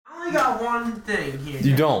only got one thing here.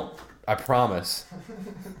 You don't. I promise.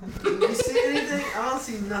 You see anything? I don't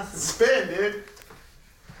see nothing. Spin, dude.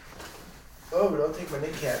 Oh, don't take my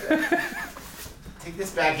kneecap back. Take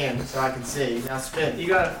this back in so I can see. Now spin. You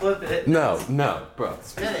gotta flip it. No, bro.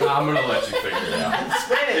 Spin it. I'm gonna let you figure it out.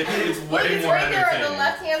 Spin it. It's Look, way it's more right there on the entertaining.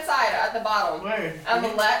 left-hand side at the bottom. Where? On the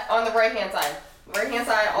on the right-hand side. Right-hand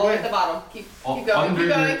side, all the way at the bottom. Keep going, Under keep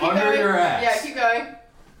going, keep under going. your ass. Yeah, keep going.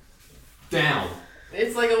 Down.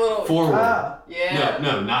 It's like a little. Forward. Ah. Yeah.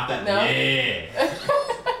 No, not that. No. Yeah.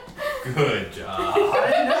 Good job.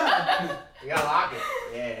 I didn't know. You gotta lock it.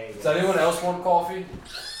 Yeah. Does anyone else want coffee?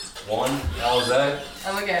 One. Jose.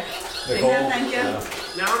 I'm okay. Nicole. Thank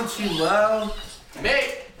you. Now I'm too low.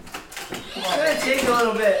 Mate. It's gonna take a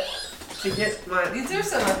little bit to get my. These are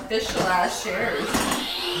some official ass shares.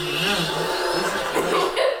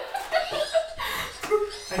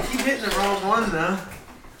 I keep hitting the wrong one though.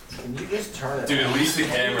 Can you just turn it? Dude, at least the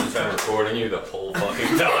camera's been recording you the whole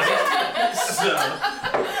fucking time. So.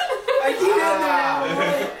 I keep hitting the wrong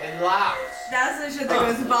one. And locks. That's the shit that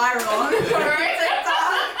goes viral on TikTok.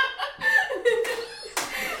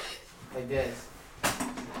 Like this.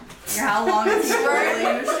 How long is he really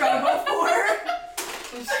to struggle for?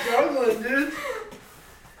 I'm struggling, dude.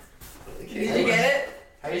 Did you get it?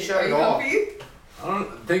 How do you Are shut it you off? comfy? I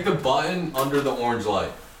don't take the button under the orange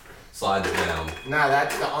light. Slide it down. Nah,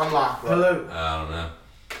 that's the unlock button. Hello. I don't know.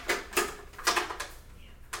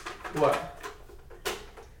 What?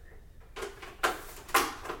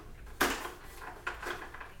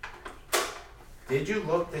 Did you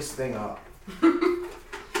look this thing up?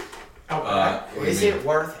 Out back. What do you Is mean? it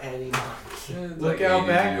worth any money? Look Like out 80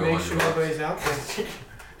 back. to Make 100 sure bucks. nobody's out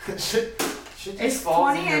there. should just It's fall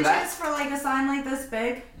 20 in your inches back. for like a sign like this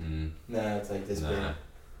big. No, it's like this Nah. big.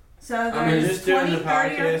 So I mean, there's just doing 20, the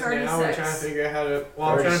 30, or podcast now. We're 36. trying to figure out how to. Well,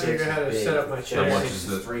 I'm trying to figure out how to set up my How chair. much 36 is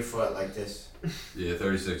the- 3 foot like this. Yeah,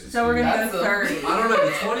 36 is So we're huge. gonna That's go a- 30. I don't know,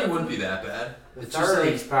 the 20 wouldn't be that bad. The It's just 30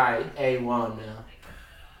 like- is probably A1 now.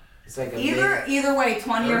 It's like a Either way,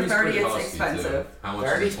 20 or 30's 30 pretty it's husky, expensive. too. How much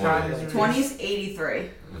 30's is 20? probably- 20's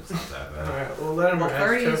 83. It's not that bad. Alright, well, let him Well, rest.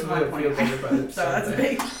 30 is Hopefully it'll feel 125. better by the So that's a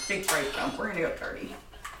Sunday. big price jump. We're gonna go 30.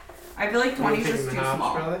 I feel like We're 20 is taking just the too knobs,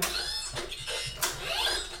 small. probably.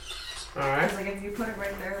 Alright. It's like if you put it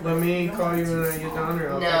right there. Let me don't call want you it when too I get small. down, or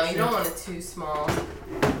I'll No, text you don't want it too small.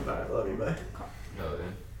 Bye, love you, bye. No,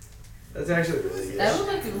 yeah. That's actually really good. That would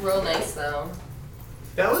look real nice though.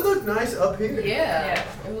 That would look nice up here. Yeah.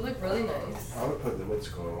 It would look really nice. I would put the what's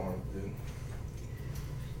going on, dude.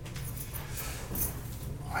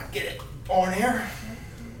 I get it on here.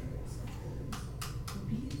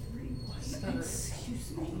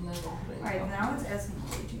 Excuse me. Alright, now it's asking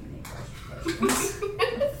way too many questions.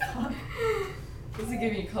 Does it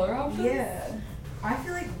give you color options? Yeah. I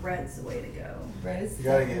feel like red's the way to go. Red is You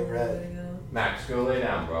gotta get definitely red. the way to go. Max, go lay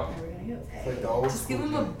down, bro. Where are we gonna go? It's like the old Just give school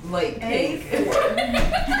him thing. a light pink.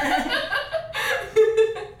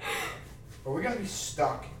 Are we gonna be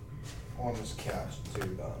stuck on this couch too,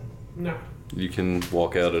 Don? No. You can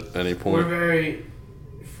walk out at any We're point. very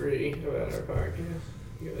free about our podcast.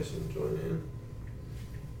 You guys can join in.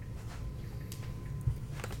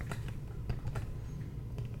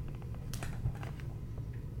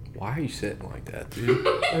 Why are you sitting like that, dude?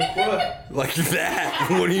 Like what? Like that?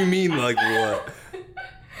 What do you mean, like what?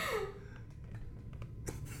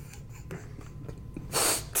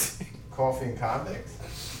 Coffee and convicts?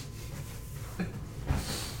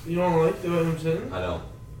 You don't like the way I'm sitting? I don't.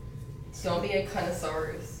 Don't be a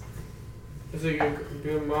connoisseurus. It's a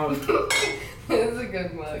good mug. It's a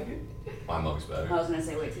good mug. My mug's I better. was gonna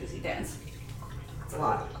say wait till you see dance.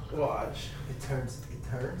 Watch. It turns. It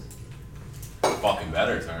turns. Fucking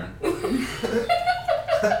better turn.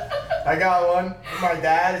 I got one from my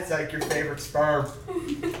dad. It's like your favorite sperm.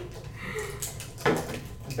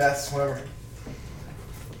 Best swimmer.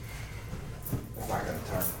 It's not gonna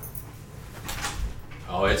turn.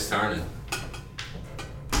 Oh, it's turning.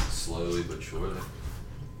 Slowly but surely.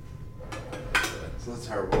 So that's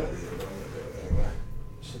her what I did, but I'm gonna do it anyway.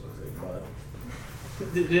 Shit looks like mud.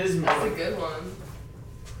 It is That's a mug. good one.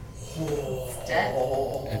 It's dead.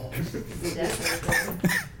 It's dead.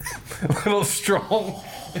 A little strong.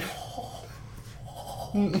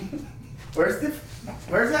 Where's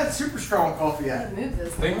that super strong coffee at? Move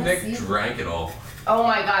this. I think Let's Nick see. drank it all. Oh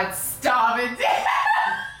my god, stop it.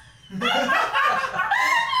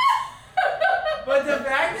 But the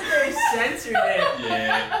fact that they censored it.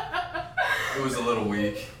 Yeah. It was a little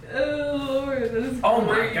weak. Oh lord, that is Oh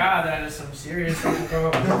my great. god, that is some serious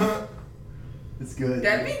info. It's good.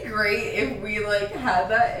 That'd be great if we like had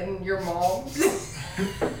that in your mom.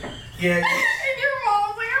 Yeah. And your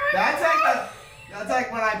mom's like, oh my That's god. like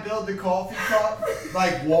like when I build the coffee cup,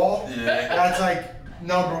 like wall. Yeah. That's like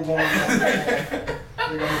number one.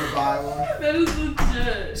 They're gonna buy one. That is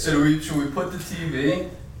legit. So should we put the TV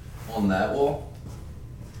on that wall?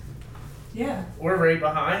 Yeah. Or right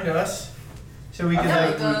behind us. So we can Yeah,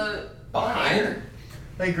 like, the Behind?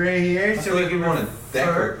 like right here. So So we we can want to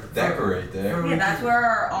refer- decorate there. Yeah, that's where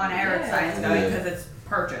our on-air sign's going Yeah. because it's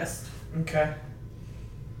purchased. Okay.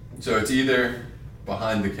 So it's either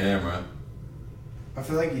behind the camera. I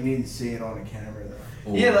feel like you need to see it on the camera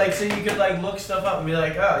though. Or Yeah, like so you could like look stuff up and be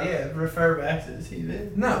like, oh yeah, refer back to the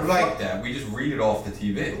TV. no, like- fuck that. We just read it off the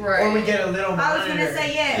TV. Right. Or we get a little. I was gonna monitor.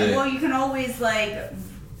 say yeah. Yeah. Well, you can always like,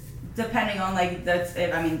 depending on like that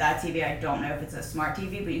TV. I don't know if it's a smart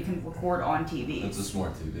TV, but you can record on TV. It's a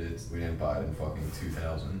smart TV. We didn't buy it in fucking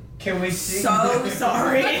 2000. Can we see? So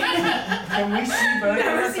sorry. Can we see both of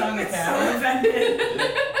Never us seen on the it so camera? offended.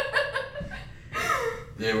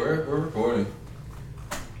 Yeah, we're recording.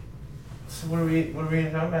 So what are we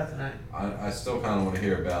gonna talk about tonight? I still kind of want to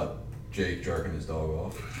hear about Jake jerking his dog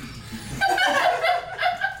off.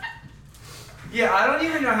 Yeah, I don't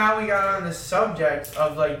even know how we got on the subject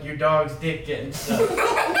of like your dog's dick getting stuck.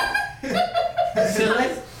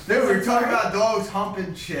 So dude, we were talking about dogs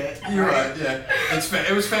humping shit. You're right. Yeah,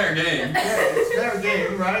 it was fair game. Yeah, it's fair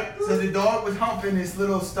game, right? So the dog was humping this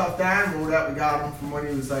little stuffed animal that we got him from when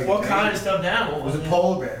he was like. What a kind baby. of stuffed animal It was a it?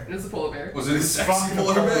 polar bear. It's a polar bear. Was it a It's sexy fucking a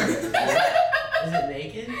polar bear? Is it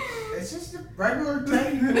naked? It's just a regular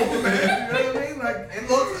teddy polar bear. You know what I mean? Like it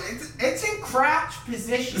looks, it's in crouch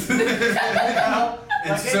position. You know?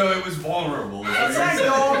 And Like so it was vulnerable. it's like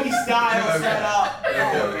doggy style Okay. set up.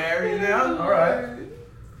 Polar bear, you know? All right.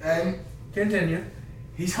 And Continue.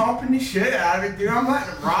 he's humping the shit out of it, dude. I'm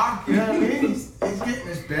letting him rock, you know what I mean? He's getting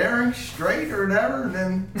his bearings straight or whatever, and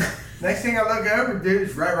then next thing I look over, dude,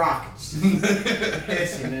 it's Red Rockets.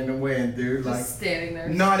 Hissing in the wind, dude. Like, Just standing there.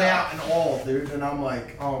 nut out and all, dude. And I'm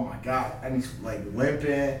like, oh my god. And he's like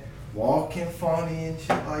limping, walking funny and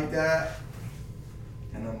shit like that.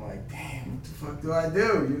 And I'm like, damn, what the fuck do I do?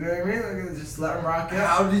 You know what I mean? Like, just let him rock out.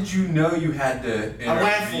 How did you know you had to intervene? I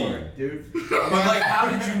went for it, dude. But like, how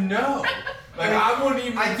did you know? Like, I wouldn't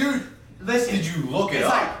even. Dude, listen. Did you look it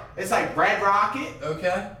It's up? like Red Rocket,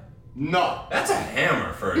 Okay. nut. That's a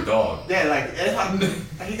hammer for a dog. Yeah, like it's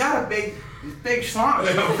like he got a big slung.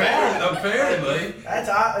 Apparently.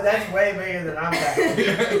 That's way bigger than I'm at.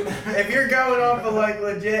 If you're going off of like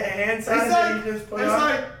legit hand size that you just put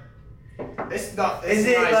on, It's not. is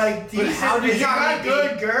it nice. like But decent? how did Is it you got got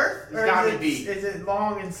good girth? It's Or gotta is be. is it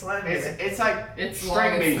long and slender? It's like It's long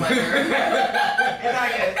string and bean. slender.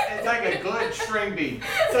 It's like a good string bean.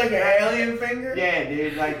 It's like an alien finger? Yeah,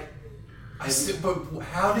 dude. Like But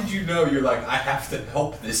how did you know? You're like, I have to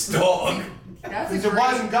help this dog. That's because a it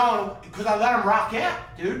wasn't going. Because I let him rock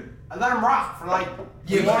out, dude. I let him rock for like.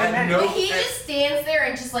 Yeah, but 1 at minute. no- He just stands there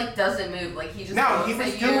and just like doesn't move. Like he just No, looks he was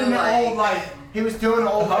at you, doing the like, old like. He was doing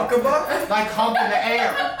the old Huckabuck? like humping the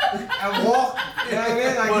air and walk. You know what I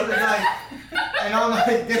mean? Like he was like, and I'm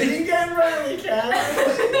like, Is he getting rid of the camera?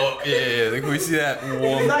 Oh, yeah. Can we see that He's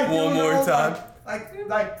like doing the old,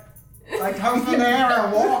 like humping the air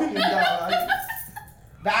and walking down, like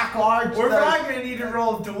back arch. We're like, probably gonna need to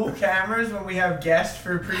roll dual cameras when we have guests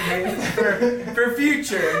for for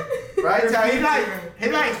future. right. So he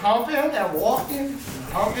like humping and walking,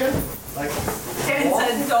 humping, like. Kevin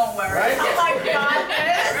says, "Don't worry." Right? Oh my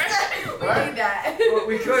god. We Right? need that. But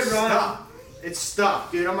we could run. Stuck. It's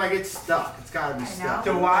stuck, dude. I'm like, it's stuck. It's gotta be I stuck.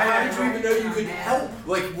 know. So why How did you even know you could help?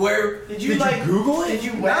 Like, where? Did you like Google Did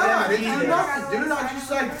you Nah, wet they him? do nothing, dude. I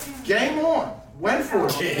just like game on. Went for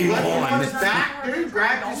it. Game Left him on. on his back, dude.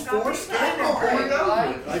 Grabbed his foreskin and pulled it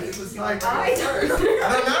over. Like it was like I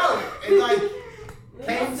don't know. It like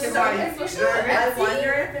came to my. You know what I mean? I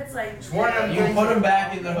wonder if it's like. It's one of them You things- put him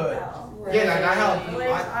back in the hood. Yeah, like I helped him.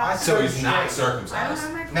 I So he's not I don't circumcised.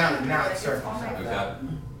 have my No, phone, not like, it's circumcised. on my Okay.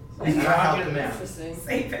 phone. And I helped him out. Interesting.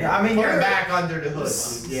 Safe it. I mean, Put him you're back under the hood.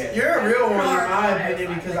 Dude. Yeah. You're a real one in my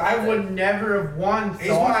opinion because I would never have one He's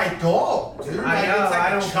thought. my dog, dude. I Like, know. it's like I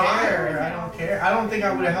a don't child. care. I don't care. I don't think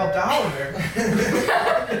I would have helped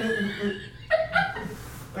Oliver.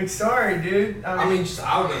 Like, sorry, dude. I mean, just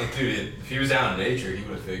I would have, dude. If he was out in nature, he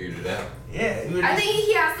would have figured it out. yeah. It would I think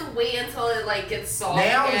he has to wait until it like gets soft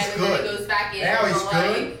Now again he's and then it good. goes back in. Now and, he's like,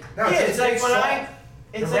 good. No, yeah, it's like when soft. I.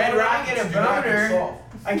 It's The like Red when I Rockets get a do not get boner. soft.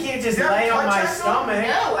 I can't just You ever lay on touch my that dog? stomach.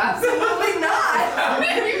 No, absolutely not. What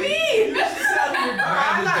do you mean?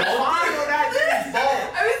 I'm not fine with that dude's ball.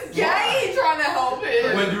 I was gay trying to help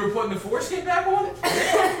him. When you were putting the foreskin back on?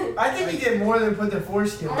 I think he did more than put the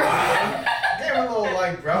foreskin on. Give him a little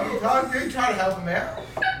like, bro. Dude, try to help him out.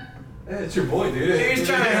 Yeah, it's your boy, dude. He was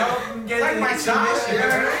trying to help him get like the my child.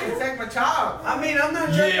 submission. It's like my child. I mean, I'm not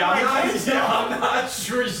judging my kids. I'm not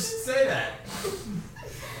sure you should say that.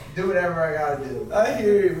 Do whatever I gotta do. I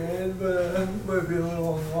hear you, man, but might be a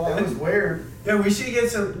little on the line. That was weird. Yeah, we should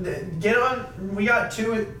get on. We got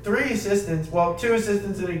 3 assistants. Well, 2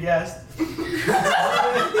 assistants and a guest.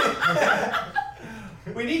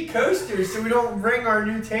 We need coasters so we don't bring our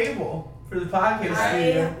new table for the podcast I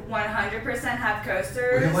studio. 100% have We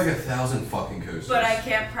coasters. have like 1,000 fucking coasters. But I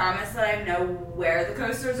can't promise that I know where the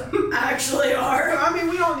coasters actually are. I mean,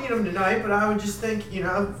 we don't need them tonight, but I would just think,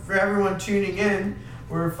 for everyone tuning in,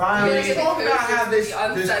 we're finally. You're gonna Talk about how this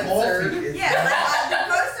Uncensored. coffee is. Yeah, like,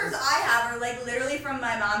 the coasters I have are like literally from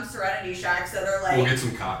my mom's Serenity Shack, so they're like, We'll get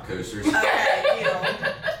some cock coasters. okay, deal.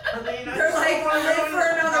 I mean, I They're just like, don't wanna live ruin- for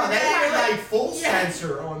another No, they day. got like full Yeah.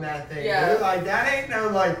 sensor on that thing. Yeah. Dude. Like that ain't no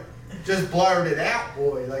like just blurred it out,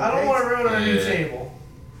 boy. Like I don't want to ruin our new Yeah. table.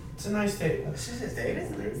 It's a nice table. This is a It's table.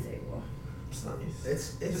 a nice table. It's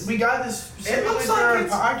nice. It's We got this. It looks for our like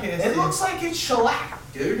it's. podcast. It looks like it's shellac,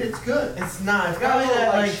 dude. It's good. It's not. It's got probably a little,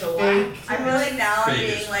 that like, like shellac. fake. I feel like now I'm Fake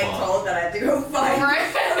being as like fuck. told that I have to go find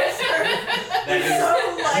Right. That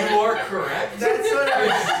so like you are correct. That's what our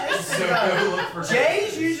So assistant go does. look for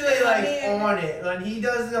Jay's usually like I mean- on it. When he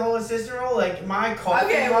does the whole assistant role, like my coffee.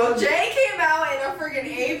 Okay, well, mug- Jay came out in a freaking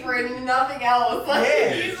apron and nothing else. Like, Yeah.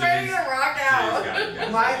 he's ready to rock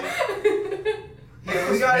out. My,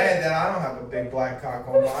 Yeah, we gotta- mad that I don't have a big black cock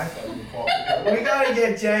on my fucking coffee cup. we gotta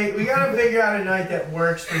get Jay. We gotta figure out a night that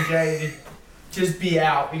works for Jay to just be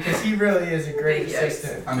out because he really is a great Yes.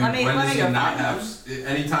 assistant. I mean, Let me when does he go not find have?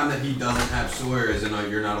 Anytime that he doesn't have Sawyer, is in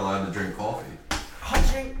you're not allowed to drink coffee. I'll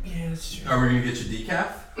drink. Yeah, that's true. Are we gonna get you decaf?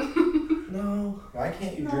 No. Why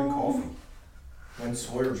can't you drink coffee when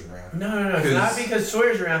Sawyer's around? No. It's not 'Cause- because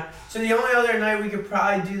Sawyer's around. So the only other night we could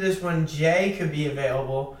probably do this when Jay could be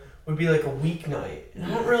available would be like a weeknight. And I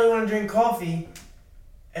don't really want to drink coffee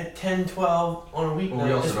at 10, 12 on a Well, we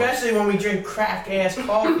weeknight, also especially when we drink crack ass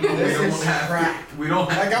coffee. This we is don't have crack. To, we don't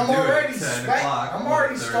have Like I'm to do already it at 10 sweat. o'clock I'm on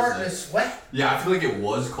already Thursday. starting to sweat. Yeah, I feel like it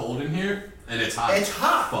was cold in here, and it's hot. It's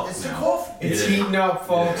hot. Fuck It's the now. coffee. It's Yeah. heating up,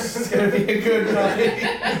 folks. It's gonna be a good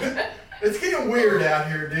night. It's getting weird out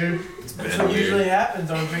here, dude. It's That's been what weird. usually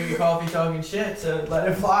happens on drinking coffee, talking shit. So let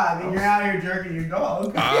it fly. I mean, you're out here jerking your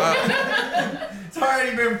dog. It's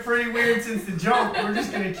already been pretty weird since the jump. We're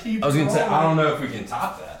just gonna keep. I was gonna say, I rolling. don't know if we can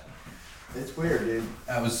top that. It's weird, dude.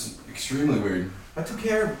 That was extremely weird. I took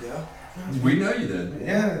care of it, though. We know you did.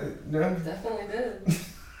 Yeah. No. Definitely did.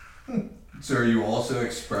 So are you also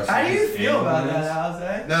expressing? How do you feel about ambivalence?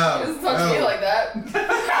 that, Alize? No. He doesn't touch me like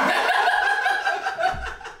that.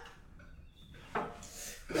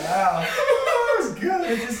 Wow. That was good.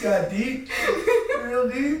 It just got deep. Real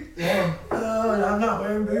deep. Yeah. Oh, and I'm not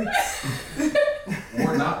wearing boots.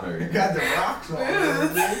 We're not very. You got the rocks on.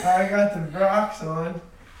 dude. I got the rocks on.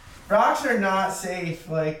 Rocks are not safe.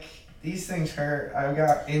 Like, these things hurt. I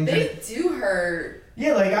got injured. They do hurt.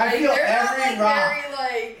 Yeah, like, I Like, feel they're every not rock. like very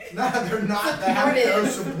like. No, they're not. They have no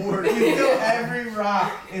support. You feel every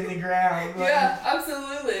rock in the ground. Like, Yeah,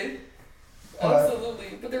 absolutely. But-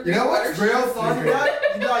 Absolutely. But they're You know great what's water real shoes. funny about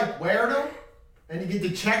it? You like wear them, and you get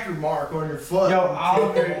the checker mark on your foot. Yo,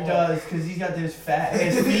 Oliver does, because he's got those fat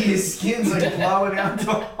ass feet. His skin's like blowing out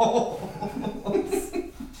the holes.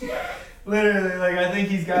 Literally, like, I think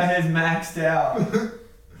he's got his maxed out.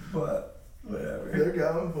 But, whatever. They're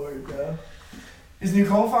going for it, though. Is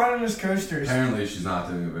Nicole finding his coasters? Apparently, she's not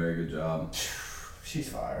doing a very good job. She's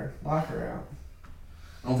fired. Lock her out.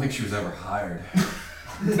 I don't think she was ever hired.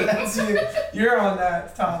 That's you. You're on that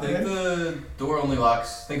I think topic. the door only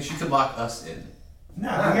locks. I think she could lock us in. No,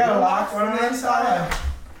 we got a lock on the inside.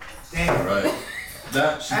 Damn. Right.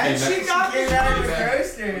 That she And came she back. got Get the out of the back.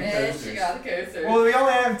 coaster. And she got the coaster. Well, we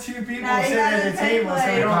only have 2 people Now you sitting at gotta the take, table, so we like-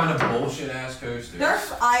 What don't. kind of bullshit ass coasters?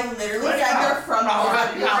 I literally said they're from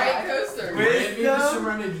Great Oregon. coaster. Wait. Grant me the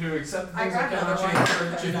serenity to accept I things I got cannot another change, one.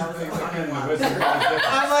 or change That was things I fucking can. wild. What's the difference?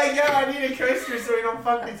 I'm like, yo, I need a coaster so we don't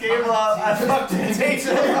fuck the table up. I fucked the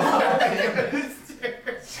table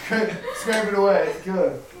up. Scrape it away. It's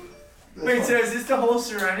good. Wait, so is this the whole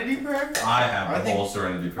Serenity perk? I have I the think- whole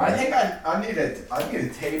serenity I perk. think I need a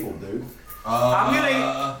table, dude. I'm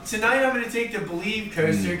gonna tonight. I'm gonna take the Believe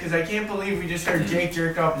coaster because I can't believe we just heard Jake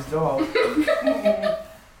jerk off his dog.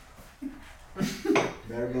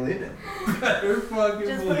 Better believe it. Better fucking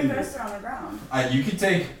Just put a believe it. coaster on the ground. You could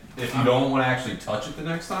take, if you don't want to actually touch it the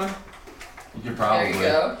next time, you could probably. There you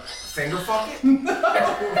go. Finger fuck it?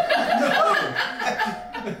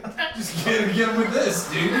 Just get him with this,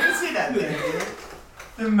 dude. You see that thing, dude?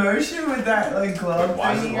 The motion with that like glove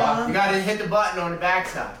Why is it thing locked? on. You gotta hit the button on the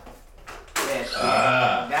backside. Yeah.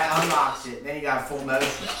 Ah. That unlocks it. Then you got full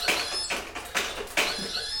motion.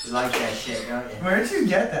 You like that shit, don't you? Where'd you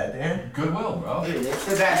get that, Dan? Goodwill, bro. Dude, it's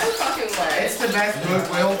the No best. fucking way. It's the best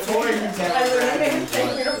Goodwill toy you've ever I literally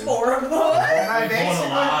take me to 4 of them. And I You're doing a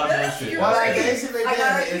lot basically, of bullshit. what I basically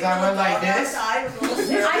did is I went like this. I I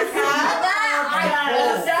had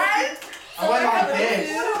that. I went like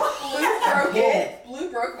this. Blue broke it.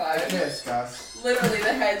 Blue broke Like mine. this, Gus. Literally,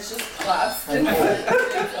 the heads just collapsed. And I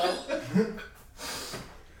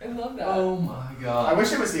love that. Oh my god. I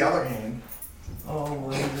wish it was the other hand. Oh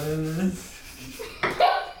my goodness.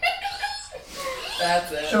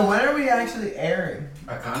 That's it. So when are we actually airing?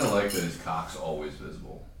 I kind of like that his cock's always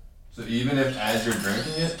visible. So even if as you're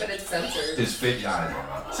drinking it, But it's censored. his fit. Yeah, I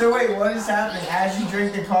know. So wait, what is happening? As you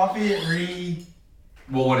drink the coffee, it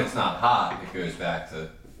Well, when it's not hot, it goes back to.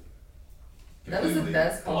 That was the completely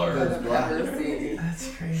best compliment blurred. I've ever seen.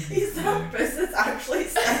 That's crazy. He's not pissed, it's actually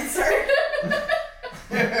censored.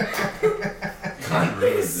 Kind of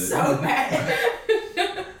ruins He's it. so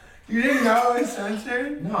mad. You didn't know it was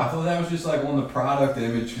censored? No, I thought that was just like on the product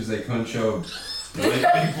image because they couldn't show the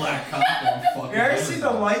big black cock on fucking. You ever see the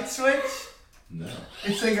Amazon. light switch? No.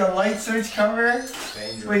 It's like a light switch cover.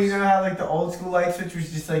 Dangerous. But you know how like the old school light switch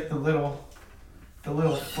was just like the little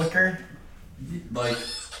flicker? Like,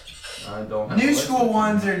 I don't have. New a school license.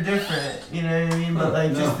 ones are different, you know what I mean? But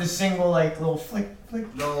like No. just the single like little flick.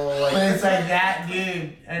 No, like, But it's like that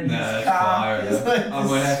dude and Nah, his that's cock fire. is like I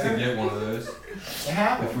might have to this- get one of those. it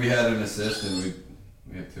happened. If we had an assistant,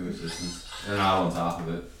 we have 2 assistants, and not on top of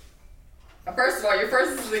it. First of all, your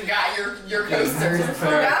first is the guy, your coasters. That's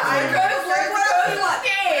fair. Yeah, I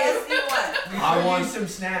Yes, you want. I Or want use some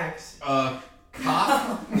snacks. a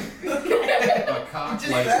cock, a cock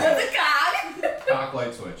Just light that. switch. The cock. Cock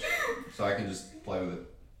light switch, so I can just play with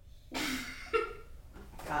it.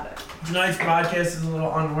 Got it. Tonight's podcast is a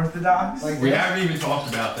little unorthodox. Like We this. haven't even talked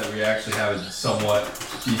about that. We actually have a somewhat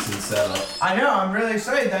decent setup. I know, I'm really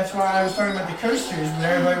excited. That's why I was talking about the coasters, but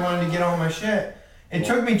everybody wanted to get on my shit. It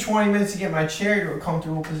took me 20 minutes to get my chair to a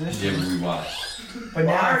comfortable position, Yeah, but we watched. but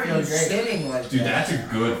now Why I are feel you great. sitting like Dude, that? that's a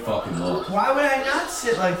good fucking look. Why would I not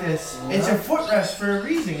sit like this? It's a footrest for a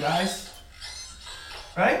reason, guys.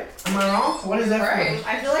 Right? Am I wrong? What is that Right.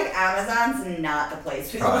 I feel like Amazon's not the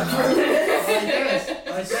place we Probably look not. for this. Like this.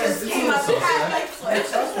 Like Just this. came up so and had sad. like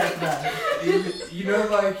for? flips. You know,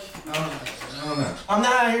 like, I don't know. I'm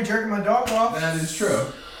not out here jerking my dog off. That is true.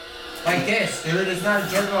 Like this, dude. It's not a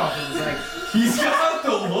jerk off. It's like. He's got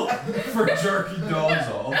the look for jerky dogs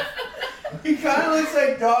off. He kind of looks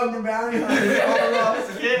like Dog the Bounty Hunter falling off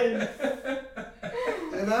his skin.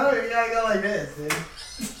 You know, you gotta go like this,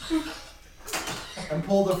 dude. And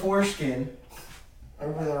pull the foreskin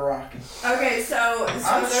over the rock. Okay, so I'm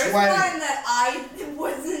there's sweating. one that I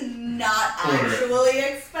was not Order it. actually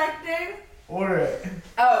expecting. Order it.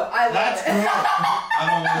 Oh, I love That's it. good. I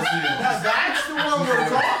don't want to see Now, this. that's the one we're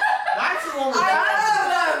talking. That's the one we're I talking. love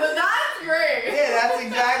that, but that's great. Yeah, that's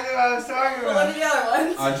exactly what I was talking What are about. the other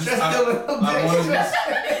ones? I just, Just I, a little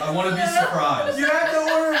I want to be surprised. You have to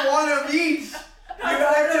order one of each. I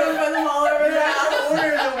have to put them all over You the have to house.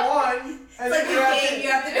 order the one. And It's like then a game, you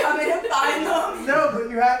have to come in and find them No, but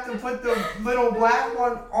you have to put the little black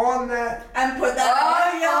one on that. and put that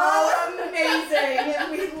Oh, on. Amazing,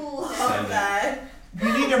 and we love Send it. that.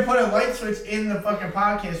 You need to put a light switch in the fucking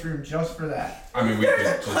podcast room just for that. I mean, we could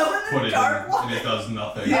just Glow in the put it in dark and it does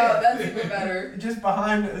nothing. Yeah. Oh, that's even better. Just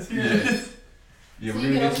behind us here. Yeah. Yeah, So we're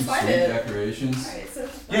you gonna can get some find sweet it. decorations. Alright, so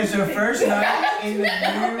Yeah, so first night in the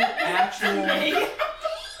new actual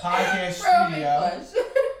podcast Bro, make studio. blush.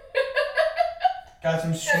 Got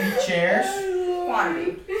some sweet chairs.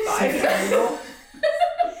 quantity. Six 5. table.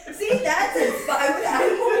 See, that's it. 5 with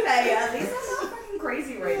animal pay. At least I'm not fucking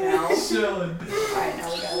crazy right now. Chilling. Alright,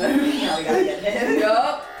 now we gotta get him.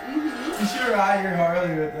 Yup. You should ride your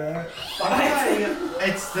Harley with that.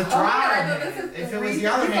 It's the Oh my God, I drive. thought this is If it was the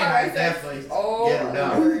other hand, 355, I'd definitely Oh, get her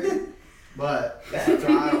done. But it's the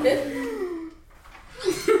drive.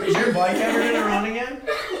 Is your bike ever gonna run again?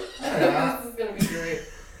 Yeah. This is gonna be great.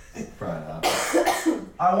 Probably not.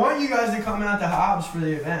 I want you guys to come out to Hobbs for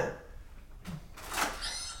the event.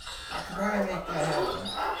 I could probably make that happen.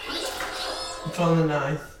 It's on the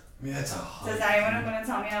 9th. I mean, that's a hike. Does anyone want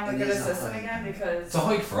to tell me I'm a It good is a assistant hike. again? It's Because a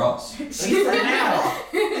hike for us. It's for now.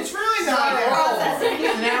 It's really not at all.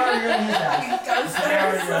 It's an hour to go to his house. It's an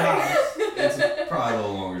hour to your house. It's probably a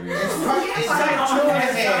little longer to It's go. probably it's like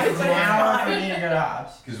 2.5. It's an hour for me to go to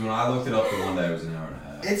Hobbs. Because when I looked it up the one day, it was an hour and a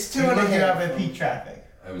half. It's You 2.5. look it up at peak traffic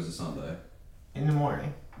It was a Sunday. in the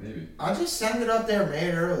morning. Maybe. I'll just send it up there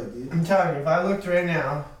made early, dude. I'm telling you, if I looked right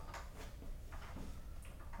now,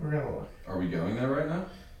 we're gonna look. Are we going there right now?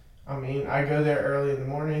 I mean, I go there early in the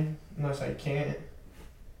morning, unless I can't.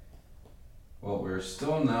 Well, we're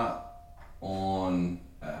still not on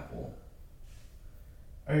Apple.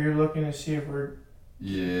 Are you looking to see if we're?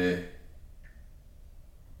 Yeah.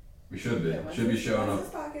 We should be. Should be showing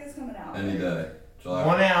When's up this podcast coming out? any day. July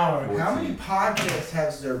 1 hour. 14th. How many podcasts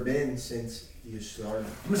has there been since you started?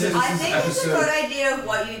 This is I think it's a episode- good idea of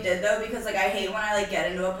what you did though, because like I hate when I like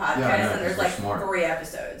get into a podcast Yeah, I know, and there's you're like smart. 3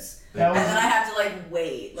 episodes, That and was, then I have to like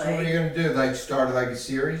wait. So what are you Like gonna do? Like start like a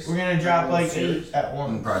series? we're gonna drop like Series? 8 at And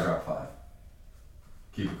once. probably drop 5.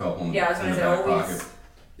 Keep a couple in, Yeah, I was in gonna the say, back always- pocket.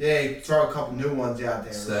 Yeah, throw a couple new ones out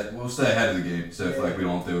there. We'll stay ahead of the game. So if like we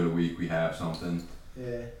don't do it a week, we have something Yeah.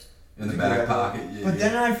 in the That's a back good pocket. Yeah, But yeah.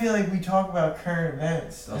 then I feel like we talk about current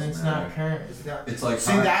events, and Doesn't it's matter. not current. It's not. It's like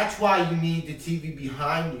See, time, that's why you need the TV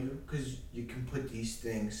behind you, because you can put these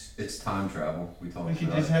things. it's time travel. We talked We could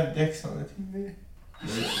about just it. have dicks on the TV.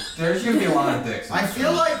 There's gonna be a lot of dicks. in I this feel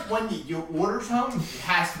one. like when you order something, it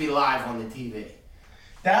has to be live on the TV.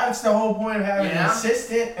 That's the whole point of having an Yeah.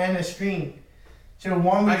 assistant and a screen. So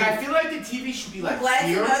one we Like I could- feel like the TV should be I'm like glad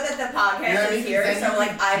here. to know that the podcast You know what I is mean? here, Then so you like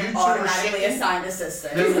can- I'm you two are automatically sitting- assigned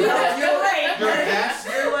assistant. There's You're your right. guest.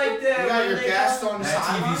 You're like You got your guest on the That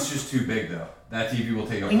sideline. TV's just too big though. That TV will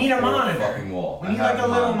take up We need the a whole monitor. fucking wall. We I need have like a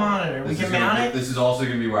little monitor. We This can is gonna mount be- it. This is also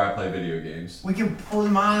gonna be where I play video games. We can pull the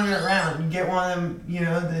monitor around. You get one of them, you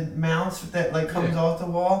know, the mounts that like comes off the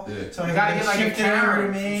wall. Yeah. So I You can gotta like, get like a shift it over camera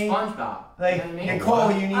to from me. SpongeBob. Like, you know what I mean?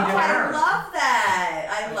 Nicole, you need Oh, I to. love that.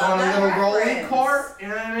 I love on a that little rolling reference. cart, you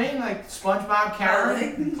know what I mean? Like SpongeBob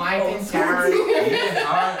carrot, Plankton old carrot. school. You know Yeah,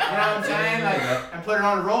 alright. what I'm saying? Like, and put it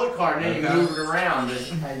on a rolling cart, and then you Okay. move it around.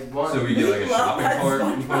 Just as one. So we get like a Love shopping that cart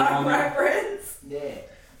and put it on SpongeBob there. reference. Yeah.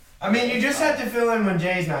 I mean, you just have to fill in when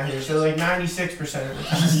Jay's not here. So like 96% of the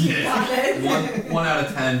time. Yeah. One out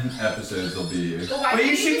of 10 episodes will be here. But why Well, you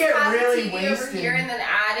can't should just get have really the TV over wasted. here and then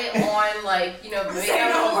add it on, like, you know, maybe Say a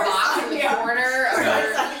no little more, box in the yeah. corner, or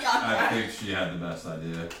I think she had the best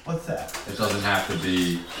idea. What's that? It doesn't have to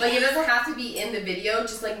be. like it doesn't have to be in the video.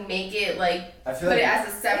 Just like make it like I feel put it like as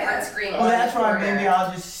a separate Yeah. screen. Well, on that's the why corner. maybe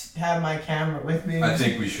I'll just have my camera with me. I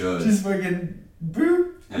think we should. Just fucking boop.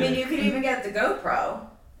 I mean, you could even get the GoPro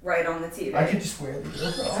right on the TV. I could just wear the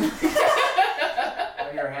GoPro.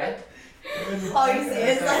 on your head. All you see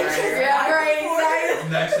is like just Yeah, right,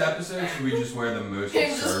 Next episode, should we just wear the most Him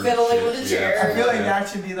just absurd fiddling shit with a we chair. have? I feel like Yeah. that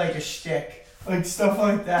should be like a shtick. Like stuff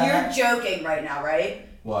like that. You're joking right now, right?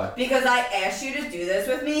 What? Because I asked you to do this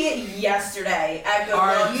with me yesterday at GoPro.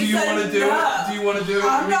 Alright, do you said want to do no. it? Do you want to do it?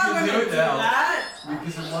 I'm We not can gonna do it now. that.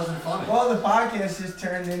 Because it wasn't funny. Well, the podcast just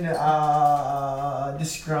turned into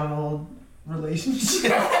disgruntled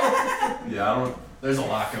relationship. Yeah, I don't. There's a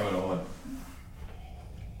lot going on.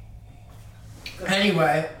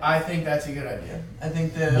 Anyway, I think that's a good idea. I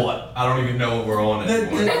think the What? I don't even know what we're on the,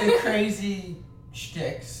 anymore. the crazy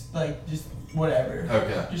shticks, like just whatever.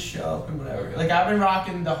 Okay. Just show up and whatever. Okay. Like I've been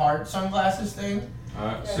rocking the heart sunglasses thing.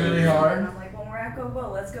 Alright. It's really hard. And I'm like, when we're at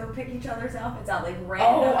GoPro, let's go pick each other's outfits out, like random.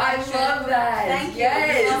 Oh, I action. love that. Thank you.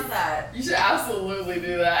 Yes. I love that. You should absolutely do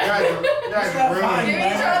You that. guys are really. Give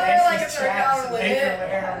each other, like, a $30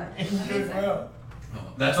 limit. And goodwill.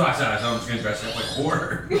 That's what I said. I said I'm just gonna dress up like a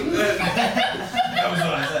whore. That was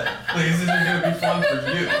what I said. Like, this isn't gonna be fun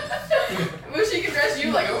for you. Well, she could dress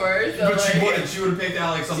you like a horse. So But she like, wouldn't. She would have picked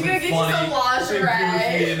out like something gonna get you funny. some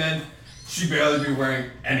lingerie. and then she'd barely be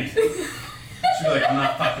wearing anything. She'd be like, I'm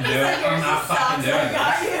not fucking doing it. I'm not fucking doing I it.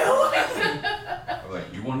 got you. I'm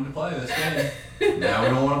like, you wanted to play this game. Now we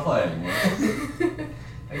don't want to play anymore.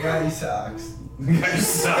 I got you socks.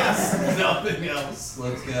 Sucks. Nothing else.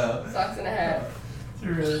 Let's go. socks and a hat.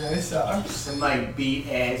 They're really nice socks. Some like beat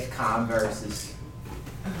ass Converses.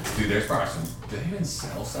 Dude, there's probably some. Do they even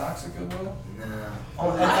sell socks at Goodwill? Nah. Oh,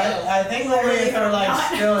 I think only if they're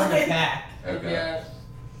like still in the pack. Okay. Yeah.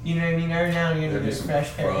 You know what I mean? Every now and then There'd you be get a some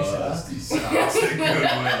fresh pair of socks. crusty socks at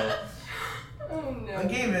Goodwill. Oh no. I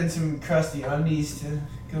gave in some crusty undies to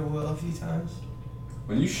Goodwill a few times.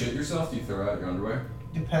 When you shit yourself, do you throw out your underwear?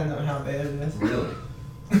 Depends on how bad it is. Really?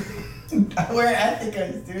 I wear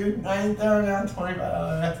ethicas, dude. I ain't throwing out $25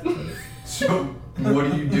 ethicas. So,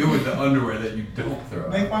 what do you do with the underwear that you don't throw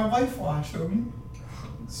Make out? my wife wash them.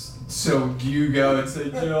 So, do you go and say,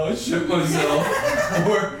 Joe, I shit myself?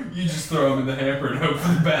 Or you just throw them in the hamper and hope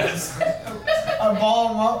for the best? I ball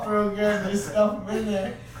them up real good. They stuff them in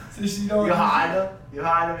there so she don't. You hide them. You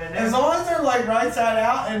hide them in there. As long as they're like right side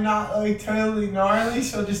out and not like totally gnarly,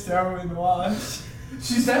 she'll just throw them in the wash.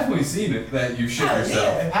 She's definitely seen it that you shit Oh,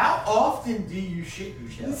 yourself. yeah. How often do you shit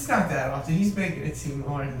yourself? It's not that often. He's making it seem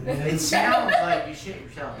more than it It is. sounds like you shit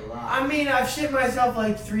yourself a lot. I mean, I've shit myself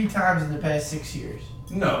like 3 times in the past 6 years.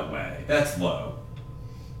 No way. That's low.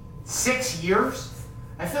 6 years?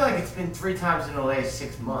 I feel like it's been 3 times in the last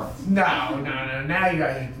 6 months. No. Now you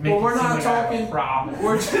guys are making Well, we're not it seem like I have a talking- problem.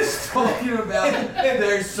 We're just talking about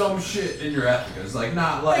there's some shit in your ethicas, like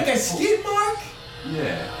not like Like a skid mark?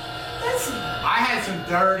 Yeah. I had some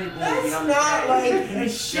dirty boy. That's not like a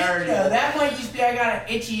shit though. That might just be I got an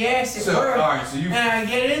itchy ass at So work. alright, so you And I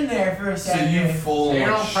get in there for a so second. you full They on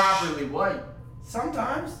don't properly wipe.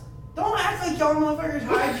 Sometimes. Don't act like y'all motherfuckers'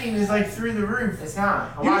 hygiene is like through the roof. It's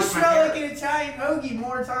not. I You wash my smell hair. like an Italian hoagie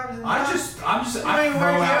more times than I'm not. just You I ain't throw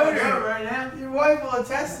wearing out deodorant right now. Your wife will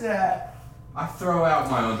attest to that. I throw out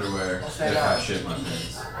my underwear I'll if say I that. shit my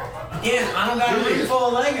pants. Yeah, I don't got a room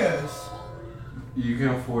full of Legos. You can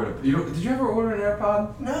afford it. You don't, did you ever order an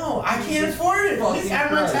AirPod? No, I can't afford it. Fucking It's out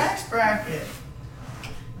of my Christ. tax bracket.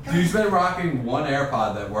 Dude's been rocking one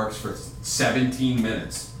AirPod that works for 17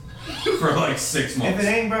 minutes for like 6 months. If it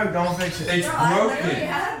ain't broke, don't fix it. It's Bro, I literally broken.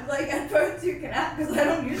 have like headphones you can have because I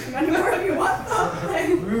don't use them anymore if you want them. Like,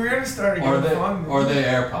 We were gonna start a Are they GoFundMe.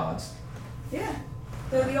 AirPods? yeah.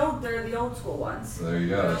 They're the old school ones. So there you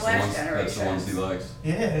go. They're That's the the last ones he likes.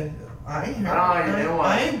 Yeah, I ain't hurt. I don't like the new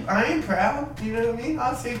one. I ain't proud. You know what I mean?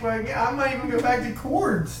 I'll take what I get. I might even go back to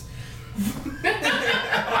cords.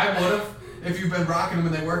 I would have if you've been rocking them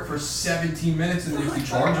and they work for 17 minutes and if you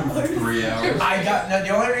charge them for 3 hours. I got now. The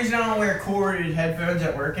only reason I don't wear corded headphones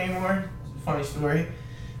at work anymore. Funny story.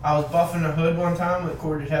 I was buffing the hood one time with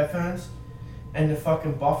corded headphones, and the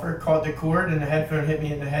fucking buffer caught the cord, and the headphone hit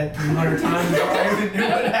me in the head 300 times before I even knew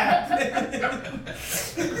what happened.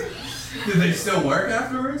 Did they still work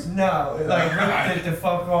afterwards? No, it like ripped it the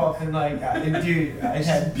fuck off, and like, dude, I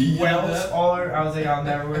had Beat you to welts death? all over. I was like, I'll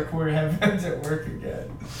never wear corded headphones at work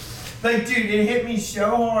again. Like, dude, it hit me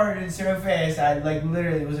so hard and so fast. I like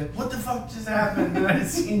literally was like, what the fuck just happened? And I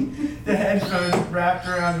seen the headphones wrapped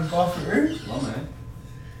around the buffer. Well, man.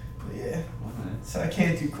 But yeah, Well, man. so I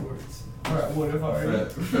can't do cords. Or I would have already.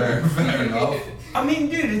 Fair enough. I mean,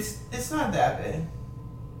 dude, it's not that bad.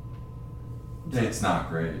 It's not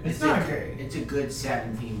great. It's not great. It's a good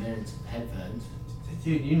 17 minutes of headphones.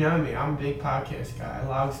 Dude, you know me. I'm a big podcast guy. I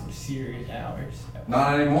log some serious hours.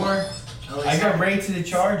 Not anymore. I go right to the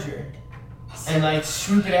charger and like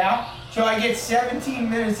swoop it out. So I get 17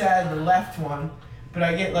 minutes out of the left one, but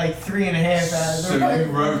I get like 3.5 out of the So right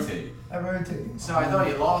you one. rotate. I rotate. So I thought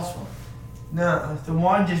you lost one. No, the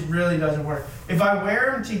one just really doesn't work. If I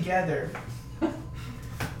wear them together,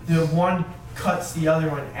 the one cuts the other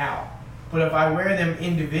one out. But if I wear them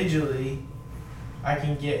individually, I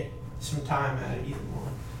can get some time out of either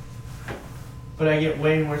one. But I get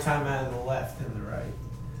way more time out of the left than the right.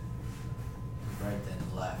 Right then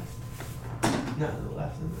left. No, the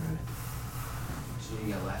left and the right. So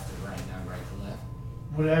you got left and right, not right to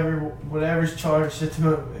left. Whatever's charged at the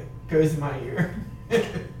moment goes in my ear.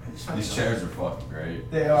 These chairs are fucking great.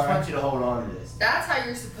 They I just are. want you to hold on to this. That's how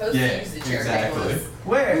you're supposed Yeah, to use the chair. exactly. Nicholas.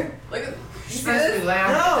 Where? Look at you see Especially this?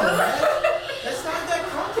 lounge. No, that's not that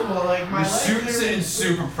comfortable. Like my You're legs are- sitting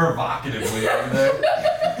super provocatively over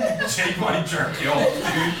there. Jake might jerk you off,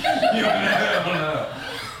 dude. You don't know.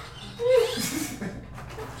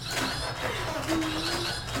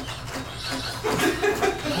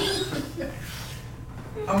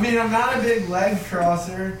 I mean, I'm not a big leg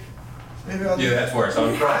crosser. Maybe I'll Yeah, that's worse.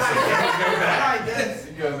 I'm crossing. Go back. Like this.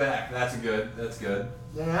 Go back. That's good. That's good.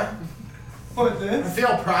 Yeah. What I this?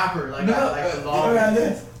 feel proper, like No, I like what about belong.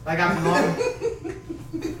 this? Like I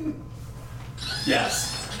belong.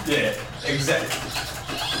 Yes. Yeah. Exactly.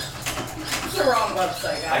 It's the wrong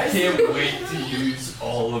website, I guys. can't wait to use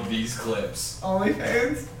all of these clips.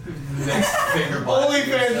 OnlyFans? Next finger button.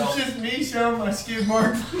 OnlyFans is just me showing my skid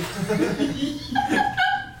mark.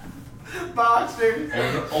 Boxers.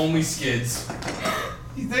 Only skids.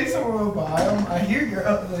 You think someone will buy them? I hear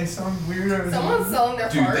girls like some weirdo. Someone's selling their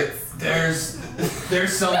Dude, parts.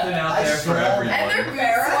 there's something out there for And their everybody. boobs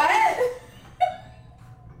wet.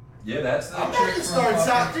 Yeah, that's the I'm about trick to from start fucking-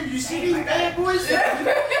 selling. Dude, you see these bad boys?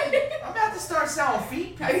 I'm about to start selling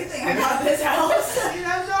feet How do you pics. think I got this house? See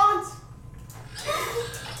those dogs?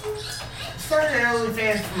 Starting an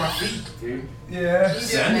OnlyFans for my feet, dude. Yeah.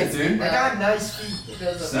 Send it, dude. I got nice feet. He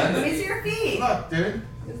does have Send nice- it. Let me see your feet. Look, dude.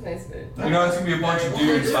 It's nice food. You know, it's gonna be a bunch of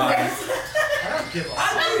dudes buying. I don't give a fuck.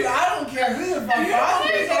 I don't care who the fuck buys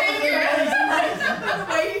What is them. it?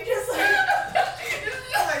 The way you just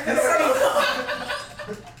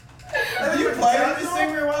If you play with this thing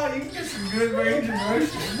for a while, you can get some good range of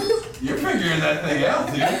motion. You're figuring that thing out,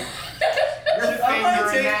 dude. You're I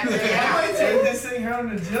might fingering that thing I might out, take dude. this thing home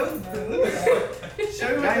to Jill's. Look at that.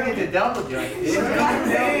 Show me Gotta get the what double joint, dude. show me what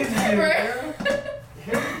the hands do, Right. girl.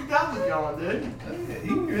 Here's the double joint, dude.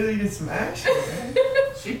 You can really get some action, man.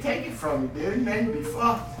 She'd take it from you, dude. Man, you'd be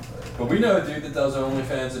fucked. But we know a dude that does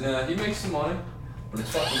OnlyFans and he makes some money. But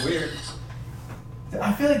it's fucking weird.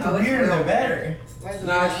 I feel like the it's weirder the real better.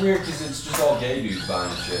 Nah, it's weird because it's just all gay dudes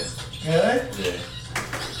buying shit. Really? Yeah.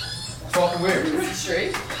 It's fucking weird. Is it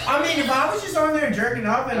straight? I mean, if I was just on there jerking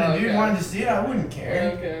up and a dude Okay. wanted to see it, I wouldn't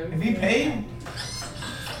care. Okay. If he paid,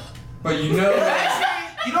 But you know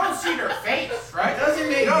You don't see their face, right? doesn't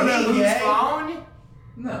make You don't know me who's gay. following you.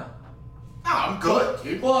 No. No, I'm good,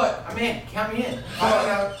 dude. But I mean, count me in. I don't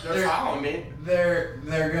know. They're They're- following me.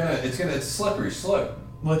 it's a slippery slope.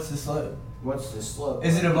 What's the slope? What's the slope?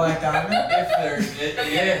 Is it a black diamond?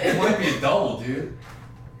 It might be a double, dude.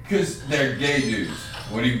 Because they're gay dudes.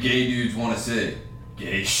 What do gay dudes want to see?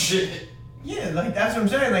 Gay shit. Yeah, like that's what I'm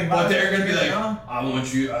saying. Like, if I But was they're gonna be jerking like, off- I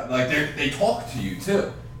want you. Like they talk to you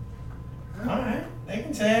too. all right, they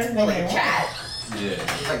can say everything Well, they like want. chat. Yeah.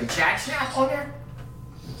 It's like a chat snap on there.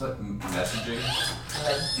 It's like messaging.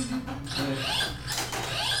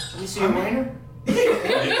 You see a wiener?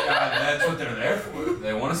 That's what they're there for.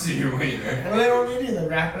 They want to see your wiener. What do they want me to do? They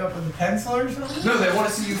wrap it up with a pencil or something? No, they want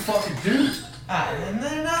to see you fucking dude. Then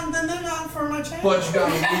they're not for my channel. But you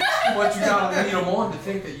gotta lead them on to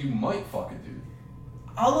think that you might fucking do.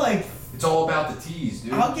 I'll like, It's all about the tease,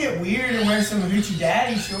 dude. I'll get weird and wear some hoochie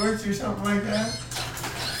daddy shorts or something like that.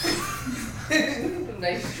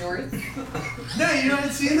 Nice shorts. No, you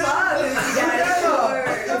don't see Love that? hoochie daddy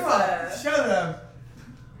shorts. Come on, show them.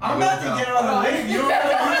 I'm about to get on the list. You don't know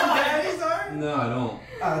what hoochie daddies are? No, I don't.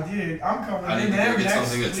 Oh, dude, I'm coming I in need to there go get next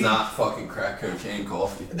something that's week. not fucking crack cocaine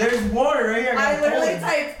coffee. There's water right here. I got literally cold.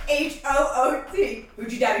 typed HOOT.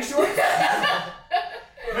 Hoochie daddy shorts.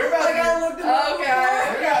 We're about Like I to looked them up.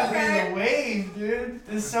 Okay. we're about to be in the wave, dude.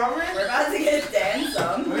 This summer. We're about to get Dan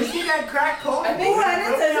some. Where's see that crack cold? I think Ooh, and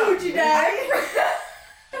it says hoochie daddy.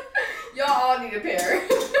 Y'all all need a pair.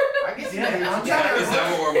 I guess Yeah, I'm Is trying to.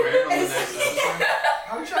 that what we're wearing on the next episode?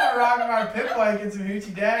 I'm trying to rock my pit bike and some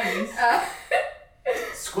hoochie daddies.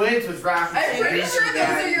 Squids was rocking. I'm some pretty Hoochie sure those are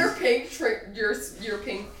Daddies. your pink your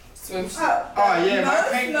pink swimsuits. Oh, yeah, my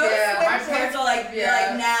most, pink- most yeah, swim my shorts pink- are like, yeah.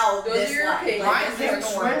 like now Those this are your line. pink- My Like, pink this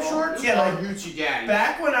is swim normal. shorts Yeah, are like, Hoochie Daddy.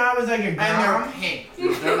 Back when I was like a And grom, they're pink.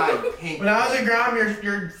 Dude. They're like pink. when I was a grom,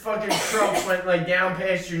 your fucking trunks went like down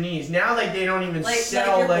past your knees. Now like they don't even Like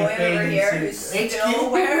sell your like boy over bathing here who suits. It's still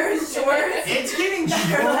cute. wears shorts. It's getting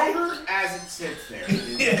stronger as it sits there.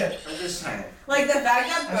 Dude. Yeah. I'm just saying. Like the fact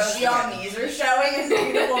that both sweat. y'all knees are showing is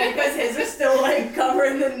beautiful because his are still like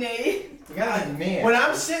covering the knee. You gotta be man. When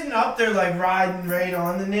I'm sitting up there like riding right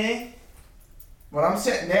on the knee. When I'm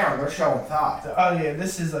sitting down, they're showing thigh. Oh yeah,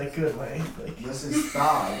 this is like good length. Like, This is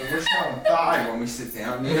thigh. We're showing thigh when we sit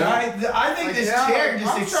down. You know? I think Like, this yeah, chair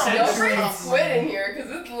just I'm trying to Don't bring accentuates. squid in here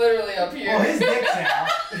because it's literally up here. Well, his dick's out.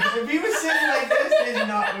 If he was sitting like this, his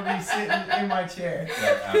nut would be sitting in my chair.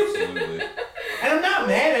 Yeah, absolutely. And I'm not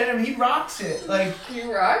mad at him. He rocks it. Like He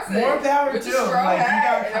rocks it. more power With to the him. straw Like you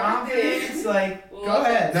hat got and everything. confidence. Like go Love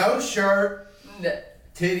it. ahead. No shirt, No.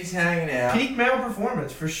 titties hanging out. Peak male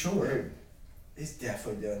performance for sure. Dude, he's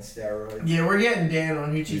definitely doing steroids. Yeah, we're getting Dan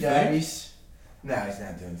on You Hoochie think? Daddies. No, he's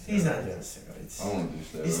not doing steroids. He's not doing steroids. I want to do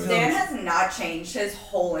steroids. He's still- Dan has not changed his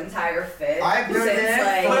whole entire fit I've known since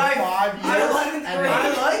Dan for But like. 5 years. I like- and I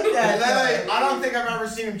like that. then though. I don't think I've ever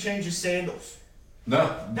seen him change his sandals. No, No,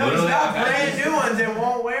 he's literally, got I've had brand this- new ones and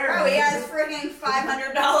won't wear Bro, he them. has friggin'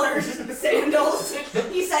 $500 sandals.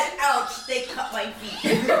 He said, ouch, they cut my feet.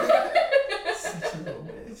 Such a little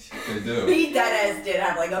bitch. They do. He deadass did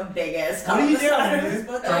have like a big ass What are you cut on the side doing, of his dude?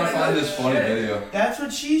 foot. Trying to Like, find this funny video. That's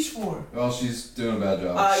what she's for. Well, she's doing a bad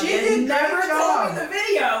job. She you did a never great told job. me the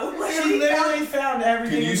video. Like, She literally found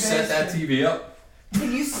everything. Can you in set that basement. TV up?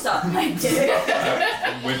 Can you suck my dick?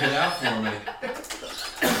 Whip it out for me.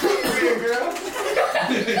 Here, girl.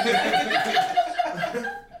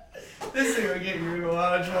 This thing will get you in a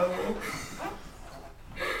lot of trouble.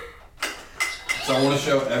 So I want to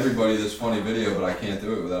show everybody this funny video, but I can't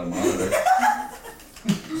do it without a monitor.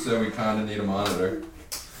 So we kind of need a monitor.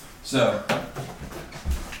 So,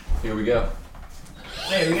 here we go.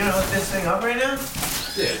 Hey, are we gonna hook this thing up right now?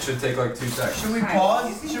 Yeah, it should take like 2 seconds. Should we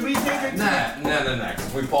pause? Should we take a Nah.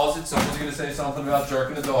 If we pause it, someone's gonna say something about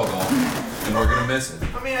jerking a dog off, and we're gonna miss it.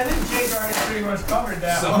 I mean, I think Jake already pretty much covered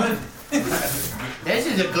that Someone- one. This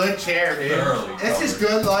is a good chair, dude. Thoroughly This is covered.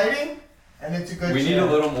 good lighting, and it's a good We chair. need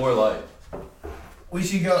a little more light. We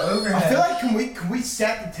should go overhead. I feel like can we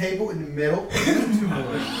set the table in the middle?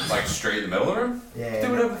 Like straight in the middle of the room? Yeah.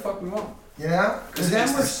 Do whatever the fuck we want. You know? Because then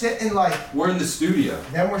It's we're the- sitting like, We're in the studio.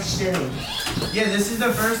 then we're sitting. Yeah, this is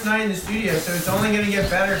the first night in the studio, so it's only gonna get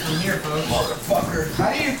better from here, folks. Motherfucker.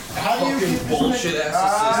 How do you Fucking get this bullshit thing- ass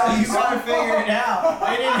Ah, you assistants. gotta figure it out.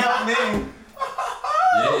 They didn't help me.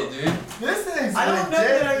 Yeah, dude. This thing's I don't know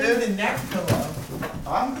that I legit, need the neck pillow.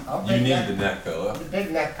 I'm You need the neck pillow. I'm a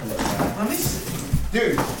big neck pillow guy. Let me see.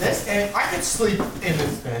 Dude, this thing, I could sleep in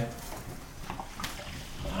this thing.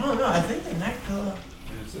 I don't know. I think the neck pillow.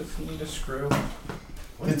 Does this need a screw?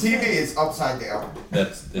 The TV is upside down.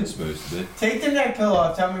 It's supposed to be. Take the neck pillow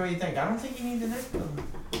off. Tell me what you think. I don't think you need the neck pillow.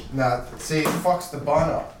 Nah, see, it fucks the bun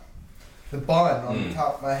up. The bun on the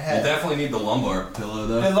top of my You head. definitely need the lumbar pillow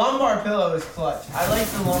The though. lumbar pillow is clutch. I like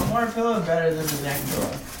the lumbar pillow better than the neck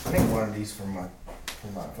pillow. I need one of these for my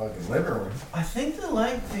fucking living room. I think the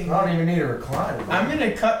leg I thing. don't even need a recliner. I'm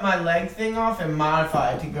gonna cut my leg thing off and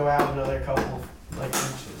modify it to go out another couple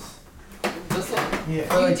inches. This one.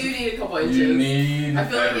 Yeah. You do need a couple inches. You need. I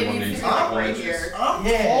feel like it everyone needs needs to be a like couple right inches. here. I'm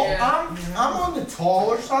Yeah. tall. Yeah. I'm on the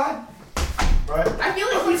taller side, right? I feel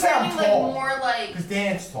I like would you're say I'm sounding like tall. more like Cause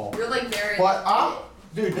Dan's tall. you're like very. But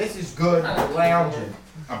dude, this is good lounging.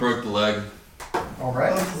 I broke the leg. All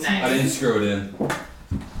right. I didn't screw it in.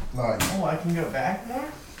 Nice. Oh, I can go back more.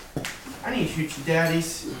 I need hoochie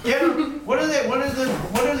daddies. Yeah. What are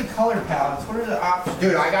the color palettes? What are the options?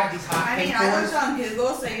 Dude, I got these hot I pink mean, I boys. looked on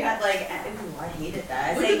Google, so you had like, ooh, I hated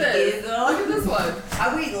that. I Look say at this. Google. Look at this one.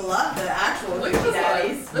 I would love the actual Look at Hoochie this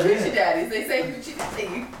Daddies. one. The hoochie daddies. They say hoochie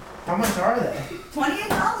daddy. How much are they?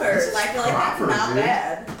 $28. This is I feel like that's proper, not dude.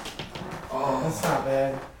 bad. That's not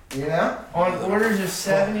bad. You know? On orders of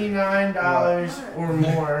 $79 or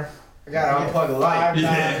more. I gotta unplug a light. $5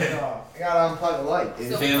 Yeah. off. I gotta unplug a light,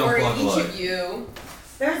 dude. So Can't for unplug the each light. of you,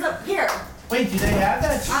 There's a, here. Wait, do they have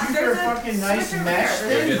that super there's a fucking nice switcher mesh there.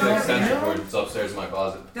 Go thing? get the for extension you? cord. It's upstairs in my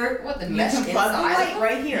closet. There, what the you mesh can plug the inside? light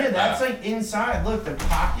right here. Yeah, that's like inside. Look, the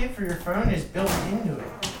pocket for your phone is built into it.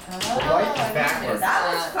 Oh, light is I backwards. noticed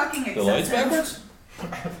That was that. fucking The excessive. light's backwards?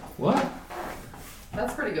 What?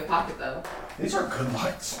 That's a pretty good pocket though. These are good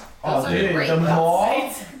lights. Oh, Those are dude, great the mall.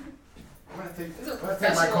 I'm gonna take, These are I'm gonna take my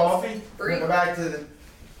professional coffee. free. Go back to the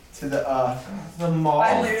The mall.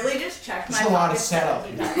 I literally just checked my It's a lot of pockets setup.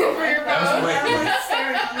 50 times. For your That was phone. quick. I'm like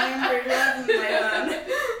staring at my hamburger and my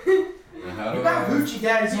And how You do got I? Gucci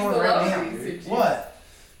daddies Use on the right now. lovely dude. Gucci. What?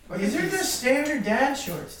 Look These at are just standard dad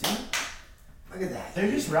shorts, dude. Look at that.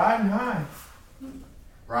 They're just riding high.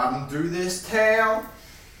 Riding through this town.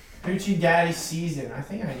 Hoochie Daddy season. I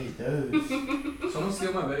think I need those. Someone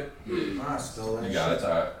steal my bait. I stole that You got it. It's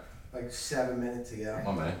alright. like 7 minutes ago.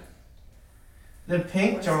 My man. The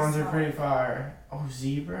pink What's Johns this are pretty fire. Oh,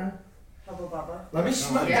 zebra. Hubba bubba. Let me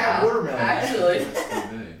smoke Yeah, that watermelon. actually.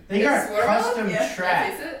 They Is got this watermelon? custom Yeah. Can I trap.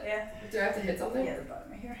 taste it? Yeah. Do I have to hit something? Yeah, the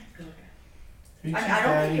bottom right here. Hoochie I mean, I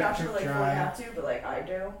don't think you Daddy, actually quick like fully dry. have to, but like I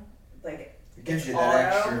do. Like, It gives you Auto.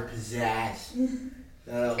 that extra pizzazz.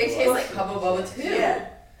 It tastes like Hubba Bubba too. yeah.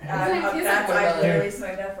 It tastes like That's I watermelon. literally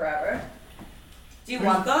smoked that forever. Do you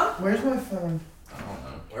want them? Where's my phone? I don't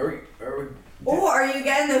know. Where we? Oh, are you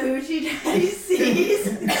getting the Hoochie Daddy C's?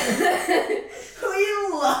 We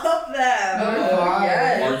love them. Oh, Fire.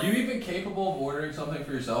 yes. Are you even capable of ordering something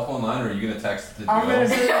for yourself online, or are you gonna text it to I'm gonna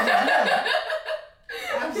Joe? say yeah.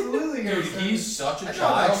 Absolutely gonna Dude, say he's such a I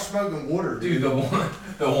felt like child. smoking water, Dude, the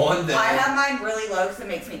one day. I have mine really low because it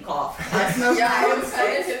makes me cough. I smoked Yeah, I mine on was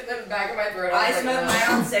trying to 6. hit the back of my throat. I was like, smoked no.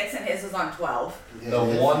 mine on 6 and his was on 12. The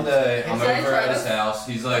one day I'm Should I over try at his this? house,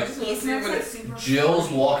 he's like, He smokes like super. Jill's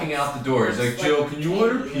walking out the door. He's like, Jill, can you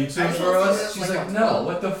order pizza I for us? just She's like like, a no, twelve.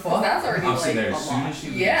 what the fuck? That's already, I'm sitting like, there. a As soon lot. as she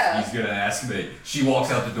leaves, Yeah. he's gonna ask me. She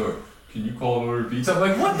walks out the door. Can you call and order pizza? I'm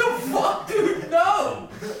like, what the fuck, dude? No!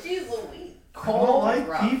 Jeez Louise. I don't Call like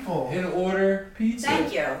rough. people. and order pizza.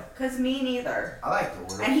 Thank you, because me neither. I like the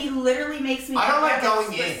order. And he literally makes me. I don't like get it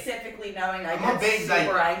going in. specifically knowing I I'm a get big,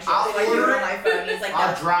 super like, anxious. I'll if I do order it on it, my phone. He's like,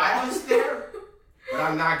 I'll "No, drive us there, but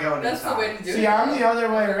I'm not going That's the inside. way to do it. See, I'm the other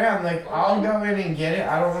way around. Like, I'll go in and get it.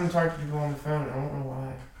 I don't want to talk to people on the phone. I don't know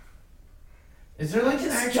why. Is there like an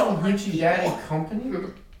Just actual don't like Hoochie Daddy people. company?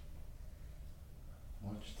 Which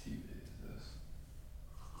TV is this?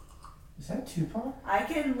 Is that Tupac? I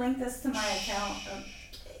can link this to my account.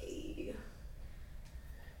 Okay.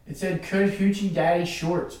 It said, could Hoochie Daddy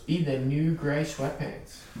shorts be the new gray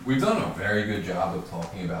sweatpants? We've done a very good job of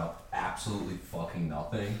talking about absolutely fucking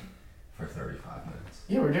nothing for 35 minutes.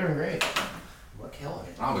 Yeah, we're doing great. We're killing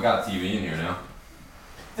it. Oh, we got a TV in here now.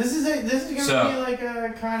 This is gonna So- be like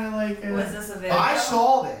a kind of like a. Was this a video? I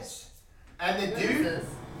saw this, and the What is dude. this?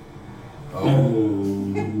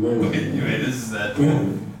 Oh. wait, this is that.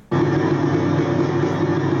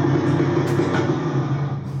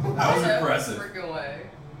 That was No impressive. freaking way.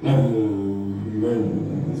 I'm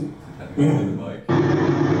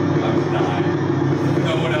dying.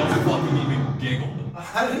 No one else fucking even giggled. I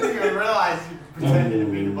didn't even realize you pretended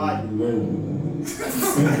to be the bike.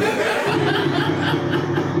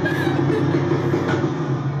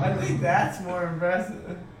 That's more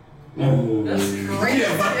impressive. That's great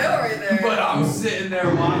Yeah, but- skill right there. But I'm sitting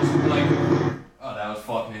there watching like, oh, that was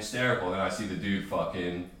fucking hysterical. And I see the dude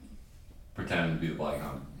fucking pretending to be the black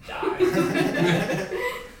guy. Die.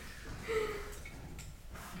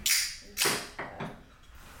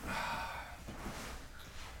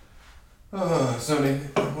 Sonny,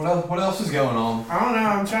 what else is going on? I don't know.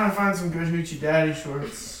 I'm trying to find some good Hoochie Daddy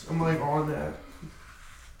shorts. I'm like on that.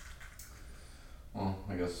 Well,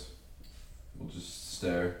 I guess we'll just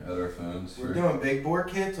stare at our phones. We're doing big board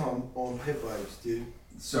kits on pit bikes, dude.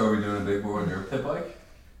 So are we doing a big board on your pit bike?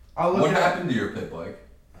 I'll look What at happened to your pit bike?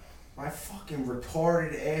 My fucking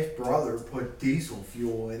retarded ass brother put diesel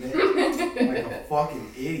fuel in it like a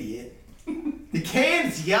fucking idiot. The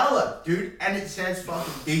can's yellow, dude, and it says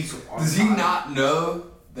fucking diesel on Does he top. not know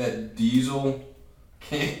that diesel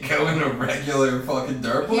can't go in a regular fucking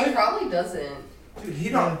dirt He bike? probably doesn't. Dude, he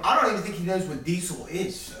don't. I don't even think he knows what diesel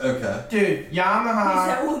is. Okay. Dude, Is Yamaha.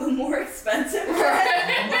 that one of the more expensive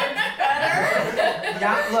brands?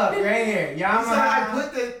 Better. Look right here. So I Yamaha.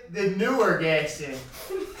 put the newer gas in.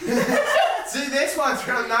 See, this one's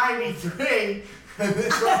from '93, and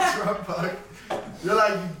this one's from fuck. You're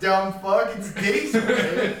like, you dumb fuck, it's diesel,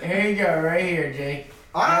 dude. Here you go, right here, Jake.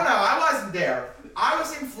 I don't know, I wasn't there. I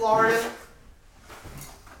was in Florida,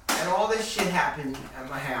 and all this shit happened at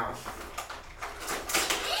my house.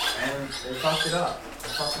 And they fucked it up. They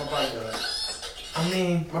fucked my bike up. I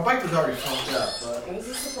mean, My bike was already fucked up, but It was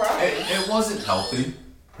a surprise. It wasn't healthy.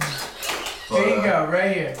 here you go,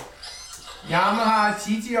 right here. Yamaha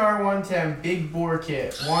TTR 110 Big Bore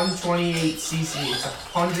Kit, 128cc. It's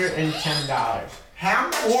 $110. how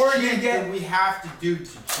much Or you shit get- do we have to do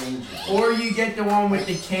to change it? Or you get the one with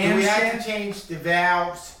the Do cam we have shift. to change the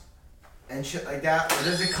valves and shit like that, or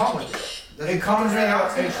does it come with it? Does It comes with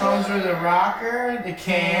valves and it shit? comes with a rocker, the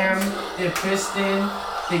cam, the piston,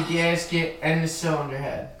 the gasket, and the cylinder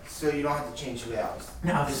head. So you don't have to change the valves.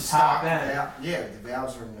 No, The it's the top stock end Yeah, the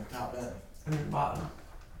valves are in the top end. and the bottom.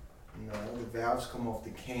 No, the valves come off the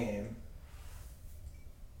cam.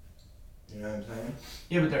 You know what I'm saying?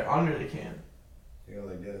 Yeah, but they're under the cam. They go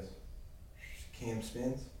like this. Cam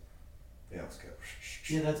spins. Valves go.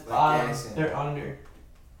 Yeah, that's Like bottom. gas in. They're under.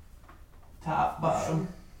 Top, bottom.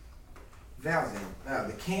 Valves in. No,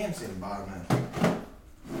 the cam's in the bottom end.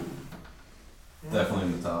 Definitely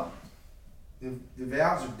in the top. The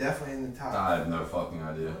valves are definitely in the top. I have no fucking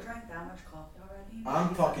idea. You drank that much coffee already?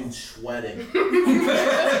 I'm fucking sweating.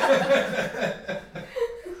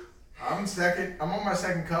 I'm on my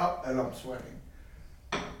second cup and I'm sweating.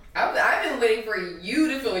 I've been waiting for you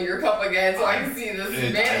to fill your cup again so I can see this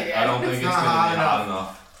man again. I don't think it's not gonna hot be hot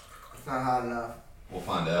enough. It's not hot enough. We'll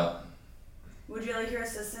find out. Would you like your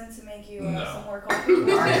assistant to make you No. some more coffee? Okay.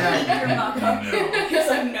 You're not gonna. No. He's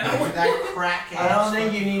like, no. With that crack I don't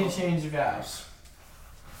think you need to change the valves.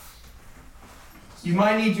 You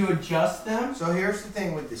might need to adjust them. So here's the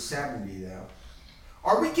thing with the 70 though.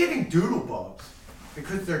 Are we getting doodle bugs?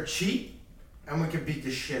 Because they're cheap and we can beat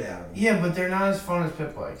the shit out of them. Yeah, but they're not as fun as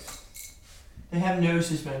pit bikes. They have no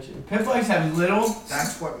suspension. Pit bikes have little.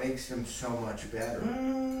 That's what makes them so much better.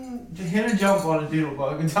 Just hit a jump on a doodle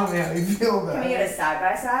bug and tell me how you feel Can about we it. get a side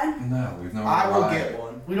by side? No, we've nowhere I to will ride get it.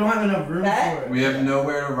 one. We don't have enough room Bet? for it. We have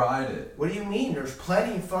nowhere to ride it. What do you mean? There's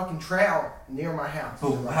plenty of fucking trail near my house.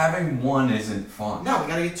 But having one isn't fun. No, we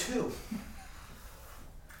gotta get two.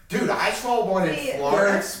 Dude, I saw one in See, They're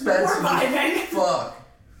Florida. expensive We're vibing. as fuck.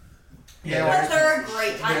 Yeah, But they're a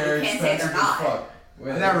great time. They're You can't say expensive they're as not. fuck.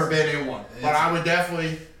 I've never been in one, but I would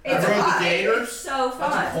definitely. I It's rode the fun. It's Gators. so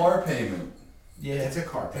That's a fun. car payment. Yeah, It's a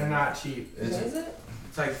car. they're not cheap. What It's is it?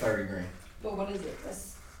 It's like 30 grand. But what is it?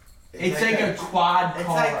 It's like a quad It's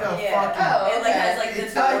car. like a Yeah. fucking. Oh, It like okay. has like the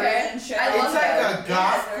It's like- doors and shit. I love It's like that. a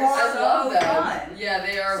golf they're cart. I love so them. fun. Yeah,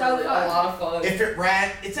 they are So really fun. a lot of fun. If it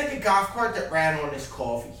ran, it's like a golf cart that ran on this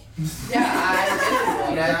coffee. Yeah, I did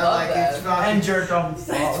one. You I know, love like that. it's not. And jerked off his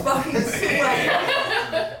It's balls. fucking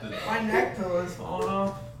sweat. My neck pillow's falling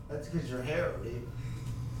off. That's because your hair, dude.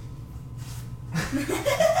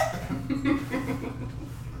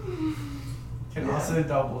 Can Yeah. also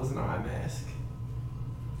double as an eye mask.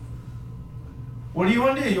 What do you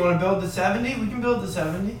want to do? You want to build the 70? We can build the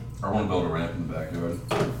 70 I want to build a ramp in the backyard.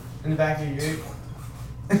 in the back of your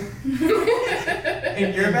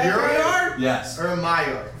in your In backyard? your yard Yes. or in my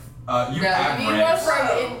yard? You No, have you want ramps. from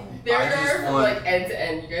in their I just yard from want- like end to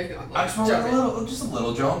end. You guys can I like just want jump a in. little, just a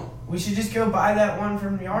little jump. We should just go buy that one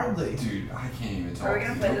from Yardley. Dude, I can't even talk. Are we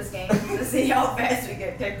gonna play this game to see how fast we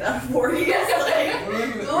get picked up for you? Like, The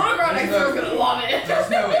little girl next door is gonna love it. There's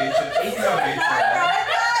no H. There's no H.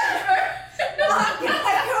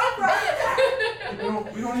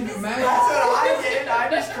 We don't even match. That's what I did. I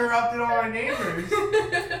just curled adopted all my neighbors.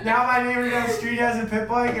 Now my neighbor down the street has a pit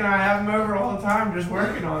bike, and I have them over all the time, just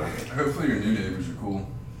working on it. Hopefully your new neighbors are cool.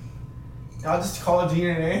 I'll just call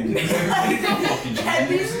Gina and Andy. Get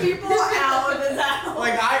these people out of the house.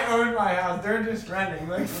 Like, I own my house. They're just renting.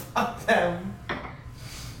 Like, fuck them.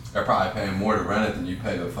 They're probably paying more to rent it than you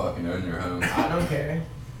pay to fucking own your home. I don't care.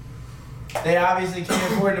 They obviously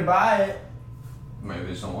can't afford to buy it. Maybe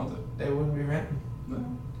they just don't want it. They wouldn't be renting.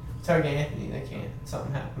 No. Tug Anthony, they can't.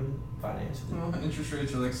 Something happened financially. Well, interest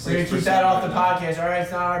rates are like 6%. We're gonna keep that off the right now. podcast, alright?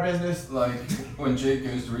 It's not our business. Like, when Jake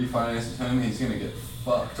goes to refinance his home, he's gonna get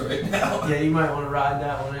fucked right now. Yeah, you might want to ride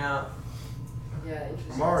that one out. Yeah,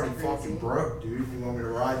 interesting. I'm already Crazy. fucking broke, dude. You want me to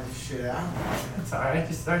ride this shit out? That's alright,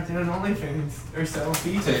 just start doing OnlyFans. Or sell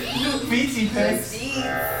feet. Take- Feetsy pics. Jeez.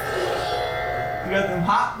 You got them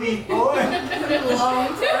hot feet, boy. Long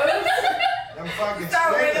toes. I'm fucking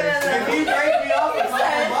Start squiggly. waving at If you break me off a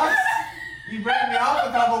couple bucks, you break me off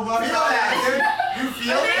a couple bucks. Feel that, dude. You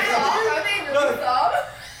feel Are they that? soft? Are they really soft?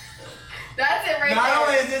 That's it right Not there.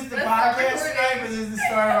 only is this the Let's podcast start tonight, but this is the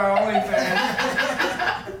start of our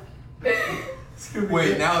OnlyFans. It's gonna be Wait,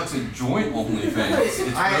 good. now it's a joint OnlyFans. It's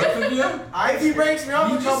I- both of you? If he breaks me off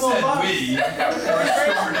You a just couple said bucks. we. We're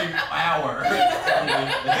starting our.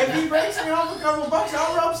 If he breaks me off a couple bucks,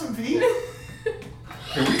 I'll rub some feet.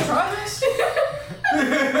 Can we try this?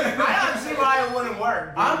 I don't see why it wouldn't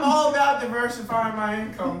work. I'm all about diversifying my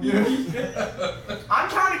income, dude. I'm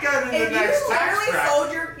trying to go to the If next you tax literally bracket.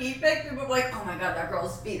 sold your feet pic, people would be like, oh my god, that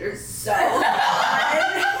girl's feet are so fun.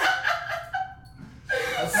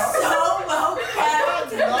 So well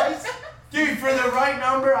kept. Nice. Dude, for the right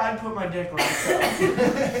number, I'd put my dick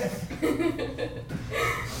right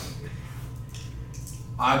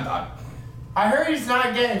I heard he's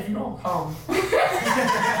not gay if you don't come.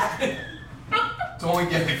 It's only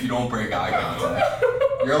gay if you don't break eye contact.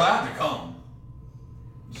 You're allowed to come.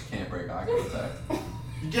 You just can't break eye contact.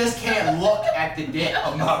 You just can't look at the dick.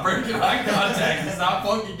 I'm not breaking eye contact. It's not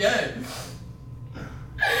fucking gay.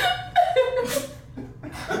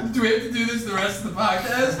 Do we have to do this the rest of the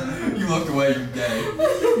podcast? You looked away, you're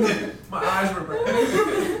gay. My eyes were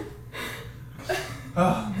burning.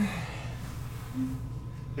 Oh, man.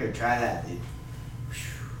 Here, try that, dude.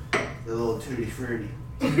 The little tutti frutti.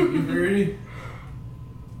 You ready?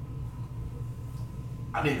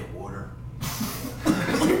 I need a water.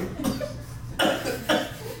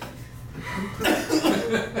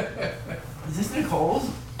 Is this Nicole's?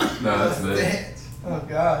 No, that's me. Dance. Oh,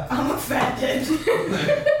 God. I'm offended.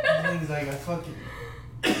 That thing's like a fucking.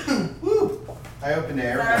 Woo! I opened the Is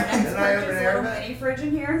air that our vent. next Didn't I open the purchase air little vent? mini fridge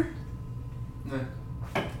in here?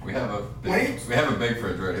 We have a Wait. big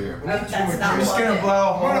fridge right here. That's not I'm just gonna lucky. blow a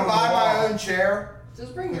I hole want in to the buy my wall. own chair.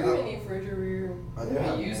 Just bring your mini fridge over here. I I'm do gonna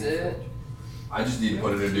have a use mini it. I just need to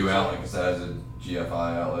put it in a new outlet because that has a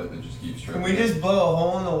GFI outlet that just keeps Can tripping. we just blow a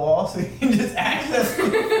hole in the wall so you can just access the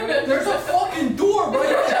fridge? There's a fucking door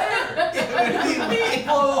right there!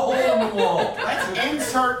 Blow a hole in the wall. Let's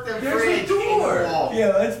insert the There's a fridge in door. the wall. Yeah,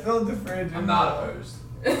 let's build the fridge. I'm not opposed.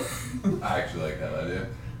 I actually like that idea.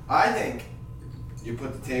 I think you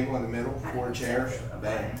put the table in the middle, 4 chairs,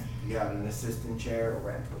 bang. You got an assistant chair, a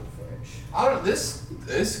rental fridge. I don't.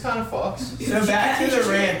 This kind of fucks. So back to the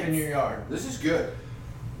ramp in your yard. This is good.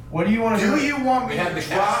 What do you want to Do do? you want me We have to the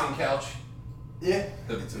drop? casting couch. Yeah.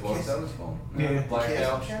 What's that was called? Yeah. Black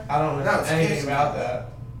couch. I don't know No, it's anything kids. about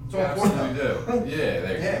that. It's We all for absolutely them. do. Yeah,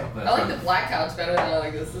 there you Yeah. go. I like the black couch better than I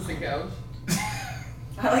like the assistant couch.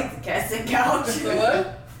 I like the casting couch. The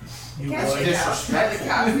what? You Casting would. couch. I like the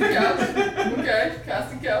casting couch. Okay,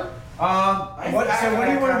 casting couch. What? So what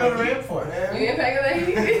do you want to build a ramp for? You ain't packing that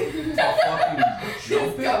heat? fucking jump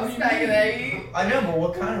it? What Stop do you packing mean? that heat. I know, but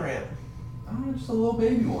what kind of ramp? I don't know, just a little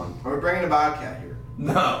baby one. Are we bringing a Bobcat here?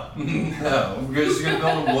 No, no. We're just gonna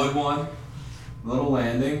build a wood one. Little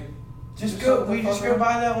landing. Just Just go. shut the We just fuck go up.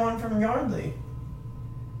 buy that one from Yardley.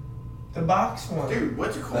 The box one. Dude,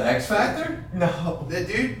 what's it called? The X Factor? No. The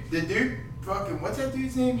dude, fucking, what's that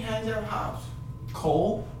dude's name? Hands out house.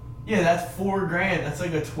 Cole. Yeah, that's $4,000. That's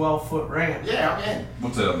like a 12-foot ramp. Yeah, I'm in.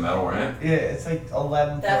 What's it, a metal ramp? Yeah, it's like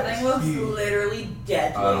 11 That foot. thing looks Huge. literally I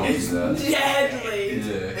don't deadly. do that. Deadly.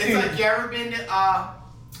 Yeah. It's like, you ever been to,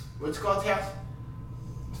 what's it called, house?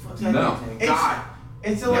 What's that No. dude's name? It's- Guy.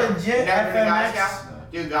 It's a Never- legit never been to Guy's FMX. house?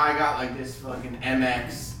 Dude, guy got like this fucking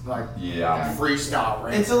MX, like, Yeah. freestyle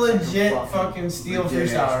ramp. It's a legit Like fucking steel legit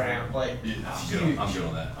freestyle ass ramp. Like, Yeah, huge. I'm good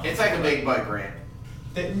on that. It's like a big bike ramp.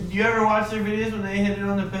 You ever watch their videos when they hit it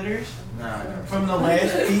on the pitters? No, no. From the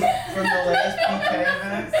last PK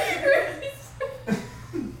event?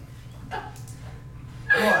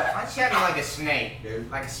 What? I shot it like a snake,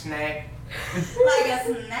 dude. Like a snake. Like a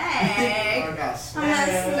snake. I got I'm a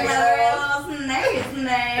slither little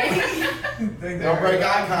snake. Don't break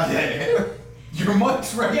eye contact. Your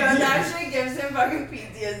mic's right Yo, here. that actually gives him fucking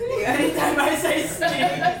PTSD anytime I say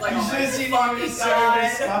snake. He's like, You oh should my have seen him. He was so God.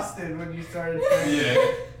 disgusted when you started saying it.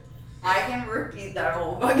 Yeah. I can repeat that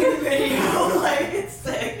whole fucking video. Like, it's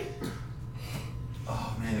sick.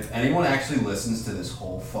 Oh man, if anyone actually listens to this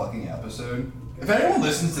whole fucking episode, if anyone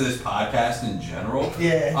listens to this podcast in general,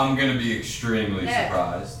 Yeah. I'm gonna be extremely Yeah.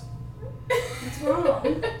 surprised. What's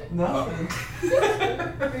wrong? Nothing.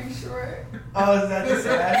 Are you sure? Oh, is that the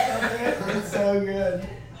sad something? It's so good.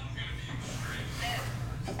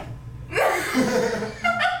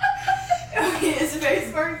 His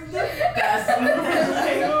face works the best.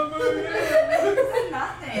 Like,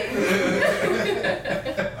 nothing.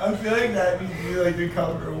 I feel like that needs to be like the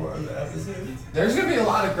cover of one of the episodes. There's gonna be a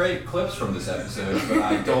lot of great clips from this episode, but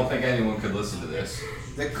I don't think anyone could listen to this.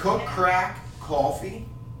 The Cook Crack coffee.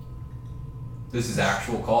 This is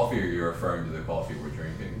actual coffee, or you're referring to the coffee we're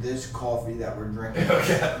drinking? This coffee that we're drinking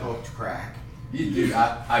Okay. is cooked crack. Dude,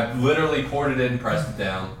 I literally poured it in, pressed it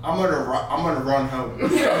down. I'm gonna run home.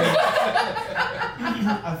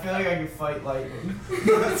 I feel like I could fight lightning.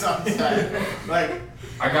 That's what I'm saying. Like,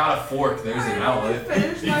 I got a fork. There's an outlet.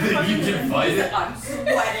 Finish my You think you fucking can fight it? I'm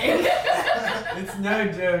sweating. It's no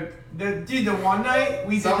joke. Dude, the one night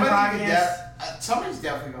we did the somebody's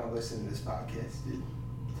definitely gonna listen to this podcast, dude.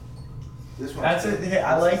 This one. That's it. Hey,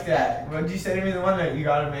 I like that. What did you say to me the one night? You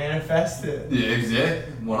gotta manifest it. Yeah,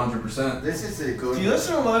 100%. This is a good. Do you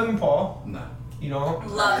listen to Logan Paul? No. You don't?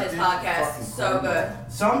 Love his Dude, podcast. fucking So cool. good.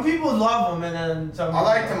 Some people love him, and then some. I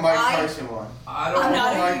like the people Mike I- Tyson one. I don't I'm know.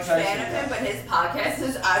 not a Mike huge fan Tyson of him, does. but his podcast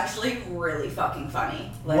is actually really fucking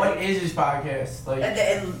funny. Like, What is his podcast? Like,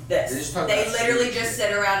 They just talk They about literally stupid just shit.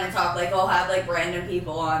 sit around and talk. Like, they'll have like random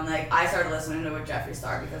people on. Like, I started listening to it with Jeffree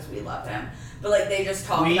Star because we love him. But like, they just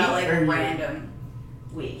talk We about like or you? random.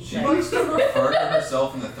 We. She Like, likes to refer to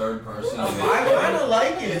herself in the third person. I kind of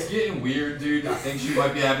like It's it. getting weird, dude. I think she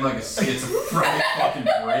might be having like a schizophrenic fucking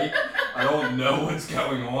break. I don't know what's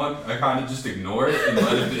going on. I kind of just ignore it and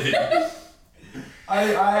let it be.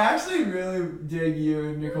 I actually really dig you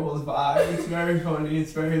and Nicole's vibe. It's very funny.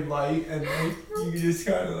 It's very light, and like you just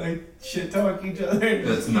kind of like shit talk each other. and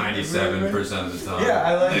That's just- 97% of the time. Yeah,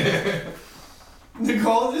 I like it.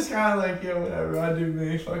 Nicole just kind of like, yo, whatever, I do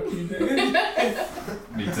me, fuck you, dude.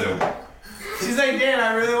 Me too. She's like, Dan,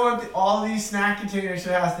 I really want all these snack containers for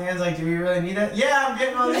the house. Dan's like, do we really need that? Yeah, I'm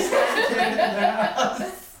getting all these snack containers for the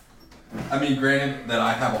house. I mean, granted that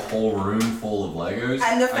I have a whole room full of Legos.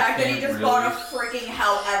 and the I fact that he can't just really- bought a freaking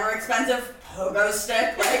however expensive pogo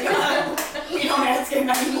stick. Like, we don't ask him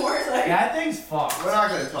anymore. Like, That thing's fucked. We're not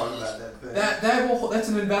gonna talk about that thing. That's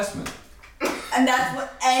an investment. and that's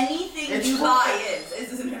what anything It's you for- buy is an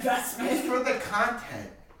It's investment. for the content.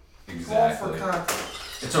 It's Exactly. all for content.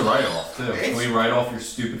 It's a write-off too. Can It's- we write off your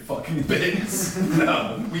stupid fucking bins?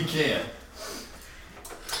 No, we can't.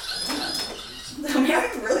 I mean, how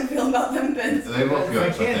do you really feel about them bins? They look good,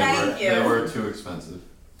 but Thank you. they were too expensive.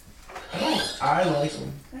 I like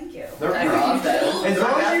them. Thank you. They're I proud. really do. As They're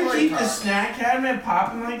long as you definitely keep the proud. snack cabinet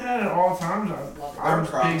popping like that at all times, I'm a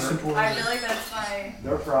proper. big supporter. I feel like that's my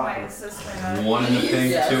They're my proper. assistant. One in the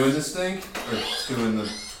pink, Yes. two in the stink, or two in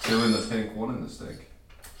the pink, one in the stink.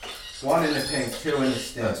 One in the pink, two in the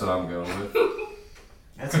stick. That's what I'm going with.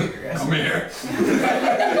 That's aggressive. Come here.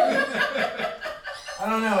 I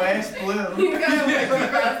don't know, ask Blue. You gotta wait for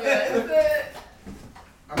the rest of it.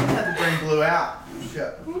 I'm gonna have to bring Blue out.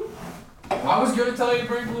 Shit. I was gonna tell you to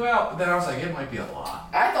bring Blue out, but then I was like, it might be a lot.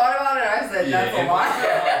 I thought about it and I said, Yeah, that's it a lot.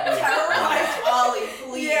 Terrorize Ollie,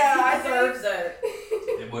 please. Yeah, I he deserves it.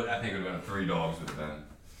 It would. I think it would have been 3 dogs would have been.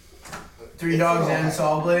 3 dogs and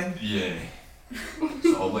Saw Blade. Yeah.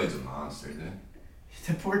 Saw Blade's a monster, dude.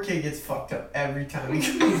 The poor kid gets fucked up every time he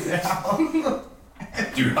comes out.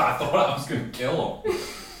 Dude, I thought I was gonna kill him.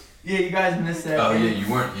 Yeah, you guys missed that. Oh yeah, you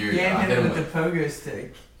weren't here. Yeah, I hit him with with the pogo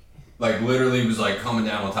stick. like literally was like coming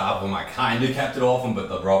down on top of him. I kind of kept it off him, but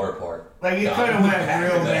the rubber part. Like it got could him have in the went back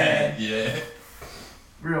real of the head. bad. Yeah.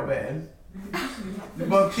 Real bad.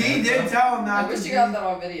 But P did tell him I not wish to you be. got that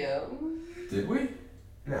on video. Did we? I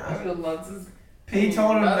No. would have loved to. P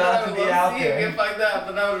told him not to be out See him there. get fucked up,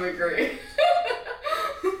 but that would have been great.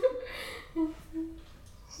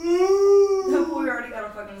 The boy already got a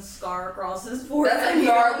fucking scar across his forehead. That's a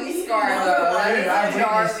gnarly scar, though. That Dude, is I a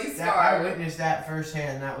gnarly witnessed that. scar. I witnessed that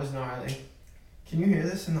firsthand. That was gnarly. Can you hear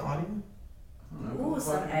this in the audio? Ooh,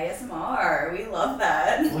 some ASMR. We love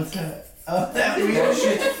that. What's that? Oh, that That weird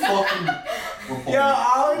shit's shit. fucking. We're pulling, Yo,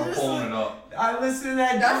 I was we're just pulling like, it up. I listened to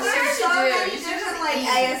that. That's what you should do. You should just like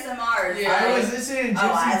ASMRs. Yeah. I like, was listening to Gypsy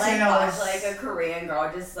I like Tales. watch like a Korean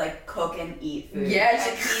girl just like cook and eat food. Yeah,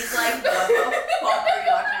 and he's like, what the fuck are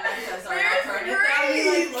you watching? I'm so sorry, I'll turn it down. He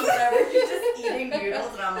like looks over, she's just eating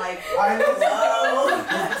noodles, and I'm like, I listened- whoa,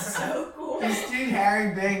 that's so cool. This dude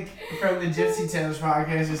Harry Bink from the Gypsy Tales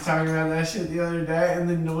podcast was talking about that shit the other day, and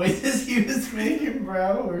the noises he was making,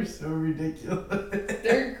 bro, were so ridiculous.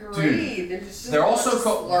 They're great. They're just They're also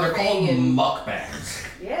called slurping and mukbangs.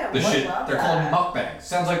 Yeah, The we shit love they're that. called mukbangs.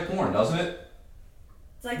 Sounds like porn, doesn't it?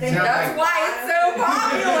 It's like they Sounds That's why it's so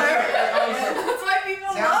popular. That's why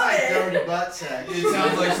people Sounds love like it. dirty butt sex. It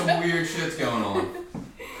sounds like some weird shit's going on.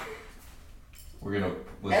 We're gonna And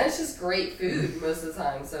listen. it's just great food most of the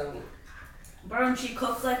time. So Bro, and she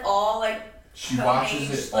cooks like all like. She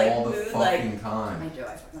watches it like, all the food, fucking I time. do.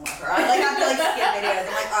 I fucking love her. I like have to like skip videos.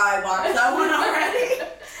 I'm like, oh, I watched that one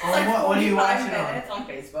already. It's like What are you 45 watching on? minutes on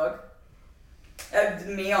Facebook.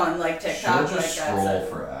 Me on like She'll TikTok. just like scroll that's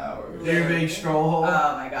for hours. You're a big stroll hole.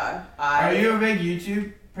 Oh my god. Are you a big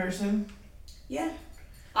YouTube person? Yeah.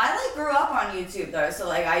 I like grew up on YouTube though, so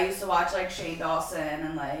like I used to watch like Shane Dawson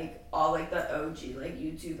and like all like the OG like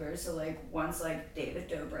YouTubers. So like once like David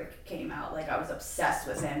Dobrik came out, like I was obsessed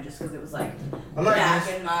with him just because it was like I like back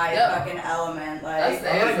this. in my Yeah. fucking element. That's Like the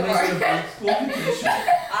I like ASMR. Mr. Beast. Look at this shit.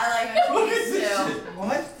 I like Look at him this too. shit.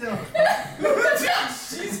 What the?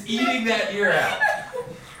 She's eating that ear out.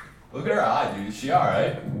 Look at her eye, dude. Is she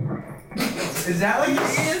alright? Is that like a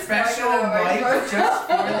He is special fucking mic over. just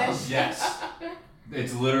for this? Yes.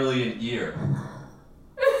 It's literally an ear.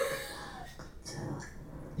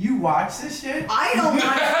 You watch this shit? I don't watch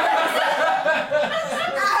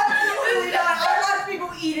absolutely not. I watch people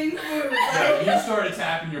eating food. No, Like, you started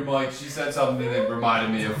tapping your mic. She said something that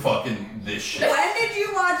reminded me of fucking this shit. when did you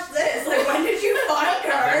watch this? Like when did you find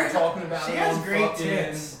They're her? talking about She it has on great fucking,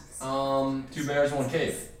 tits. Two Bears, One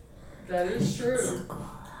Cave. That is true.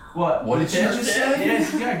 What? What did she Tits? just say? Yeah,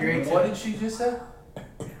 she's got great What tits. did she just say?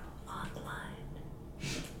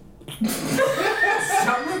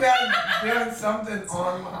 Something about doing something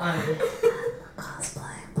online.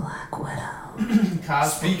 Cosplaying Black Widow. Cosplay.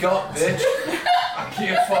 Speak up, bitch. I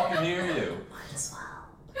can't fucking hear you. Might as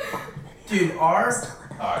well. Dude, our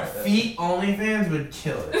Alright. feet OnlyFans would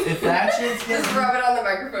kill it. If that shit's Just getting... rub it on the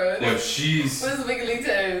microphone. No, she's With his wiggly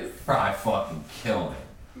toes. probably fucking killing it.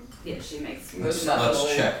 Yeah, she makes Most Let's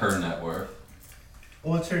definitely. check her net worth.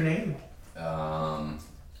 What's her name?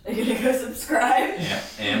 Are you gonna go subscribe?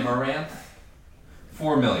 Amaranth.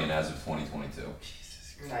 4 million as of 2022.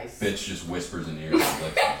 Jesus Christ. Nice. Bitch just whispers in ears and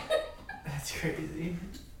licks them. That's crazy.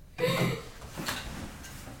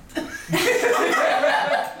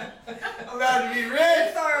 I'm about to be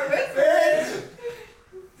rich! Sorry, with Bitch!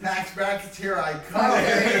 Tax brackets here I come.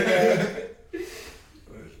 Okay.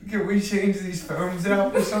 Can we change these phones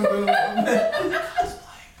out or something a little bit?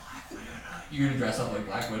 You gonna dress up like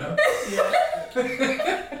Black Widow?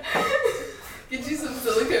 Get you some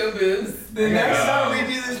silicone boobs. The next time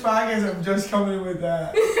we do this podcast, I'm just coming with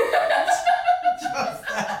that. Just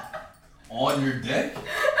that. On your dick?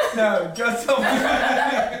 No, just something.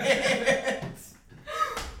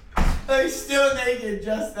 Like still naked,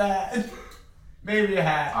 just that. Maybe a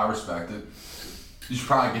hat. I respect it. You should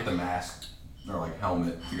probably get the mask or like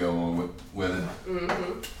helmet to go on with it.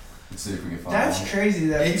 Mm-hmm. Let's see if we can find That's one. crazy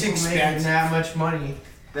that It's people making expensive. that much money.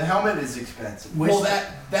 The helmet is expensive. Wish- Well,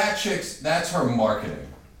 that chick's that's her marketing.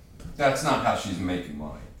 That's not how she's making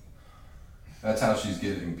money. That's how she's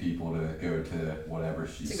getting people to go to whatever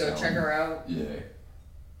she's To go selling. check her out. Yeah.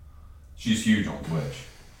 She's huge on Twitch.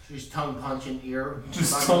 She's tongue punching ear.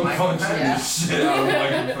 Just Fucking tongue microphone. punching Yeah. the shit out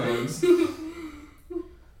of microphones.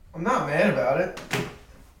 I'm not mad about it.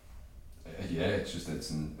 Yeah, it's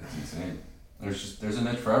insane. There's a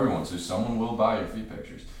niche for everyone, so someone will buy your feet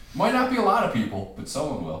pictures. Might not be a lot of people, but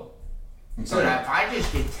someone will. And Dude, some- if I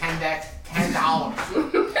just get $10, $10,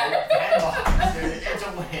 dude, it's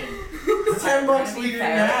a win. It's $10 we didn't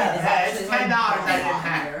have. Yeah, it's $10 I didn't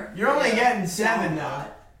have. You're only getting 7 now.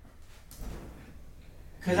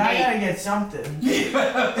 Cause I gotta get something.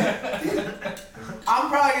 I'm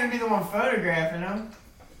probably gonna be the one photographing them.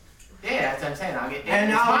 Yeah, that's what I'm saying. I'll get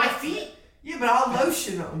And it's I'll- my feet. Yeah, but I'll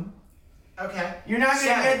lotion them. Okay. You're not gonna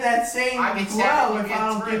 7. get that same I get 7, glow you if get I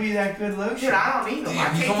don't 3. give you that good lotion. Dude, I don't need them. I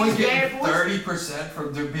Damn, he's take only these bad getting boys. 30%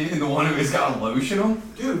 from being the one who's got lotion on?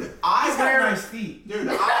 Dude, I I got wear. nice feet. Dude,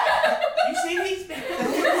 you see these? Like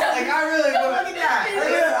I really Look at that.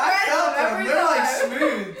 I felt them. Every They're like time.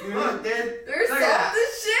 smooth, dude. Look, dude. They're Look soft at that.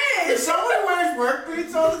 as shit. Someone wears work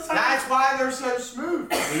boots all the time. That's why they're so smooth.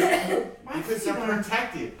 Dude. My because they're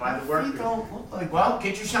protected by the workers. Feet don't look like Well,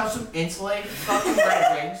 get yourself some insulated fucking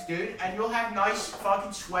Red Wings, dude, and you'll have nice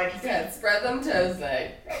fucking sweaty feet. Yeah, spread them toes,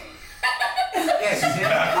 Nick. Yes,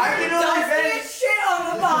 I can only Dusty bend. as shit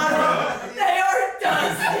on the bottom. They are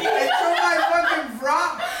dusty. They took my fucking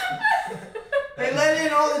rock. They let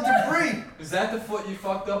in all the debris. Is that the foot you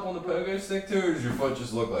fucked up on the pogo stick too, or does your foot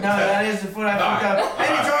just look like No, that? that is the foot I fucked up.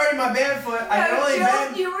 And it's already my bad foot. I can only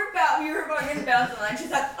bend. You were fucking bouncing and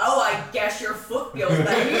she's like, oh, I guess your foot feels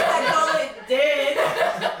better. You said, well, it did.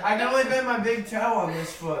 I can only bend my big toe on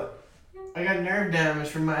this foot. I got nerve damage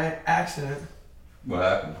from my accident What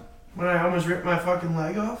happened? when I almost ripped my fucking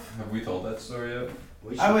leg off. Have we told that story yet?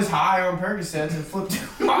 I was high on Percocets and flipped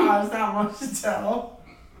too hard. It's not much to tell.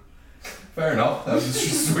 Fair enough. That was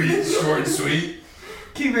just sweet, short and sweet.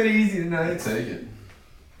 Keep it easy I tonight. take it.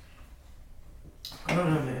 I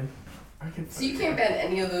don't know, man. I can. So you can't bend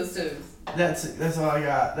any of those toes. That's all I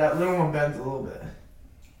got. That little one bends a little bit.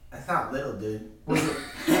 That's not little, dude. The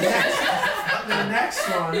next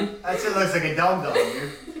one, That shit looks like a dum-dum,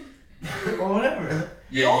 dude. or whatever.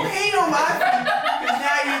 Yeah, Don't hate on my feet, because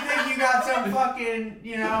now you think you got some fucking,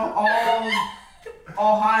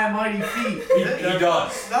 all high and mighty feet. He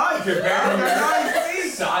does. Nice, You're they're nice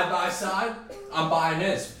feet. Side by side, I'm buying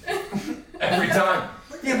this. Every time.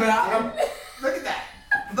 Yeah, but I'm Look at that.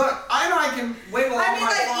 Look, I can wiggle I all mean, my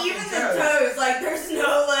like, fucking even the toes, like, there's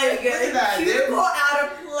no, like, Look at that, dude. cuticle out of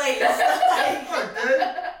place. Like, Look, dude.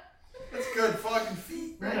 That's good fucking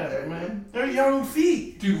feet right whatever, there, man. They're young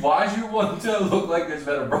feet. Dude, why's your one toe look like there's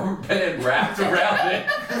been a rubber band wrapped around it?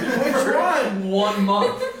 Which one? 1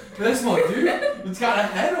 month. This one, dude. It's got a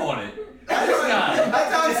head on it. This guy.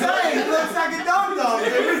 That's what I'm saying. It looks like a dum-dum,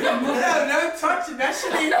 dude. No touching. That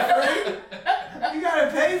shit ain't free. You gotta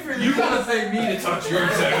pay for this. You gotta pay me to touch your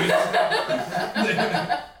toes.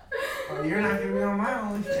 Oh, you're not gonna be on my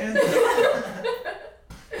OnlyFans.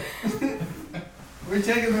 We're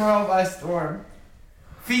taking the world by storm.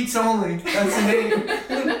 Feets only. That's the name.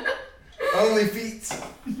 Only feet.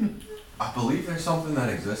 I believe there's something that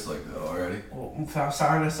exists like that already. Well,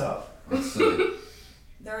 sign us up. Let's see.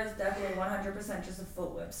 there is definitely 100% just a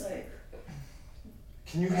foot website.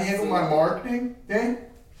 Can you handle my marketing thing?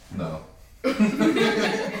 No. You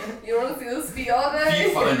don't want to see those feet all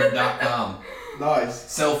day? Feetfinder.com. Nice.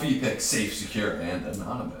 Selfie pics, safe, secure, and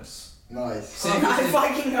anonymous. Nice. Safe, I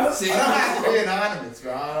fucking know. safe, I don't have to be anonymous,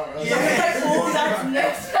 bro. I don't really. Yeah. Oh, that's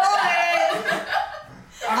next fun.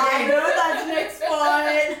 I know that's next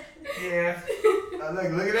fun. Yeah.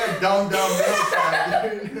 Look at that dumb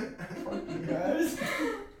dude. Guys.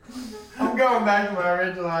 I'm going back to my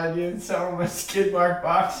original idea and selling my skid mark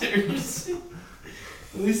boxers.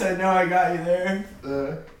 At least I know I got you there.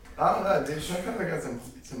 I don't know, dude. Sometimes I got some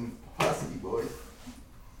pussy boys.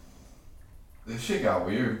 This shit got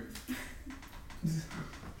weird.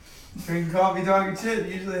 Drinking coffee, talking shit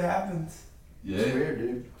usually happens. Yeah. It's weird,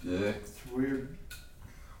 dude. Yeah. It's weird.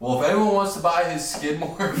 Well, if anyone wants to buy his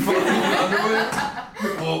Skidmore fucking underwear,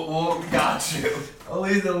 we'll got you. I'll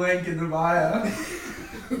leave the link in the bio.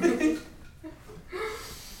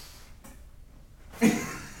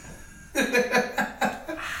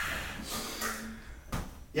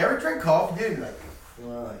 You ever drink coffee, dude? Like,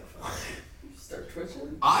 You start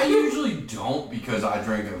twitching? I usually don't because I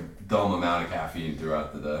drink a dumb amount of caffeine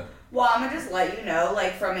throughout the day. Well, I'm gonna just let you know,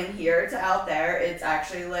 like, from in here to out there, it's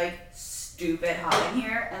actually, like, stupid hot in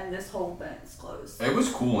here, and this whole vent's closed. It was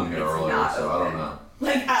cool in here It's earlier, not so I open. don't know.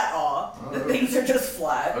 Like, at all. The things are just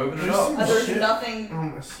flat. Open it There's up. some There's shit. nothing. Oh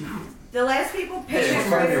my shit. The last people Yeah, pictures it's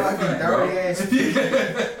were fucking dirty ass.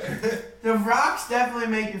 The rocks definitely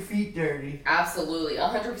make your feet dirty. Absolutely,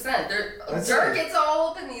 100%. That's Dirt right. gets all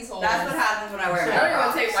up in these holes. That's what happens when I wear I my don't even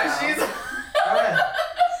Crocs, take my so. shoes off. Go ahead.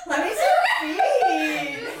 Let me see your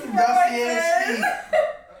feet. Dusty ass feet.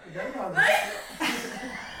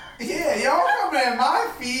 Yeah, y'all coming at my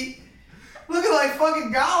feet looking like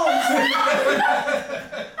fucking golems. I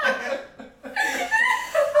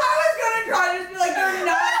was gonna try to just be like, they're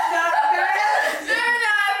not that bad. They're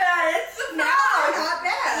not bad. It's the no, not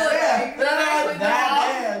bad. Look, Yeah, they're not Like, that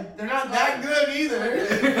bad. They're not that good either.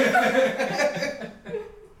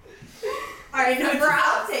 Alright, number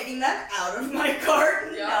I'm taking them out of my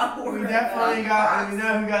cart. Yeah. No, We we're definitely not. we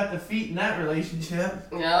know who got the feet in that relationship.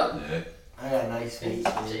 Yep. Yeah. I got nice feet,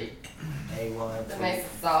 dude. Jake. A1. They're nice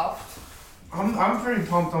and soft. I'm pretty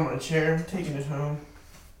pumped on my chair. I'm taking it home.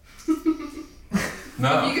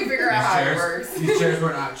 No. You can figure out how it works. These chairs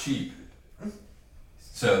were not cheap.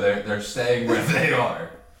 So they're staying where they are.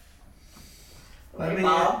 Let Hey, me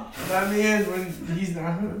Bob. let me in when he's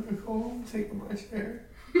not home. Nicole, I'm taking my chair.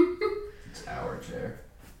 It's our chair.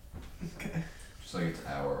 Okay. Just like it's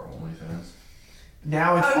our OnlyFans.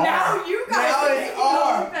 Now it's Oh, R. now you guys Now are it's making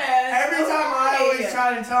R. it bad. Every time I Okay. always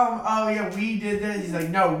try to tell him, oh yeah, we did this, he's like,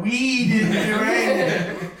 no, we didn't do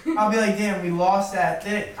anything. I'll be like, damn, we lost that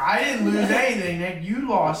thing. I didn't lose anything, Nick. You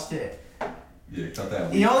lost it. Yeah, cut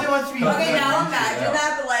that. He only wants to be. Okay, now Yeah. imagine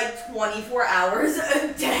that, but like 24 hours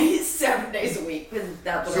a day, 7 days a week. Because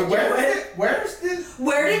that's what So I'm doing. where's this?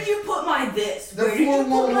 Where did you put my this? The Where did you put my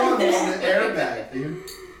 411 on this? the airbag, dude.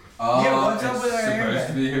 Yeah, what's up it's with our supposed airbag?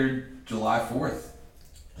 to be here July 4th.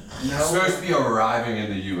 It's No. supposed to be arriving in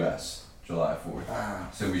the U.S. July 4th. Ah.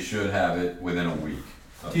 So we should have it within a week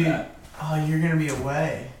of Dude, that. oh, you're gonna be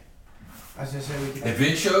away. I was gonna say we could. If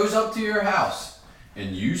it shows up to your house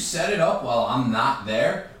and you set it up while I'm not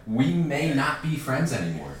there, we may not be friends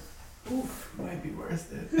anymore. Oof, might be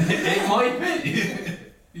worth it. It might be.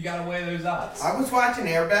 You gotta weigh those odds. I was watching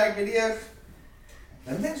airbag videos.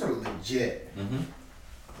 Them things are legit. Mm-hmm.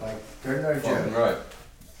 Like, they're no Fucking joke. right.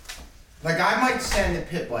 Like, I might send the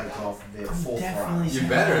pit bike off of it I'm full definitely. front. You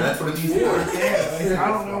better, that's what it's for. Yeah, like, I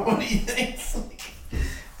don't know what he thinks. Like,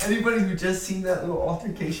 anybody who just seen that little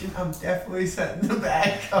altercation, I'm definitely setting the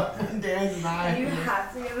back up when Dan's You not.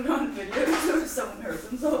 have to get it on video so if someone hurts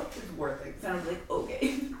themselves, it's worth it. And I'm like,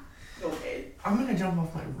 okay. Okay. I'm gonna jump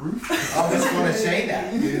off my roof. I was gonna say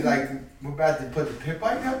that, dude. Like, we're about to put the pit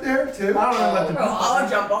bike up there, too. I don't know about the. Bro, I'll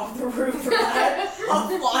jump off the roof for that. I'll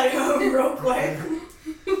fly home real quick.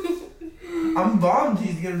 I'm bummed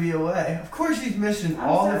he's gonna be away. Of course he's missing I'm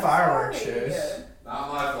all so the fireworks sorry. shows.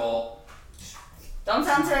 Not my fault. Don't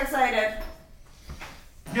sound so excited.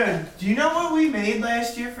 Yo, do you know what we made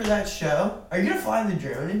last year for that show? Are you gonna fly the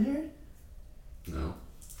drone in here? No.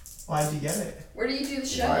 Why'd you get it? Where do you do the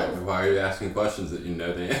show? Why are you asking questions that you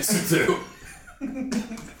know the answer to?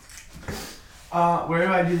 Where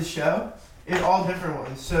do I do the show? It's all different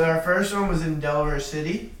ones. So our first one was in Delaware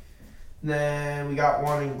City. Then we got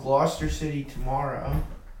one in Gloucester City tomorrow.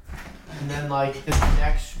 And then like the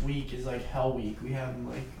next week is like Hell Week. We have them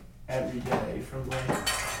like every day from like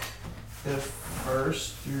the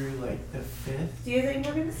 1st through like the 5th. Do you think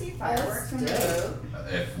we're gonna see fireworks from the Dope.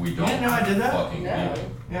 If we don't, didn't know I did that? fucking No. do.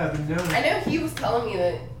 Yeah, I've been doing I it. know he was telling me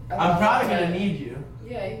that. I'm probably about gonna it. need you.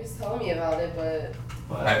 Yeah, he was telling me about it, but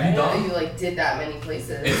But Have I you know that done? you like did that many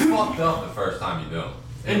places. It's fucked up the first time you do it.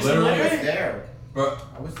 It It's literally, literally- I was there. bro.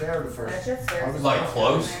 I was there the That first. shit scares I me. was like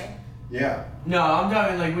close. Yeah. no, I'm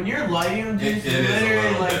talking like when you're lighting them, dude, It it's is a literally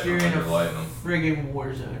little like you're different in when a you're lighting 'em. friggin'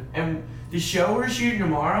 war zone. And the show we're shooting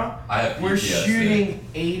tomorrow, I have PTSD. we're shooting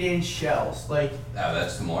 8-inch shells. Like, Oh,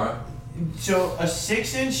 that's tomorrow. so a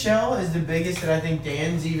 6-inch shell is the biggest that I think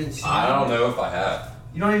Dan's even seen. I don't know if I have.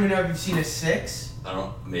 You don't even know if you've seen a 6? I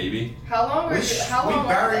don't. Maybe. How long were We, you? How we long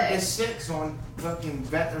were buried they? the 6 on fucking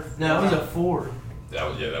Better. No, it was a 4. That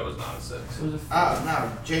was not a 6. It was a 4. Oh,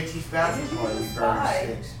 no. JT's bathroom party, we buried Why?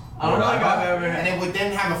 6. I don't think I've ever And had. it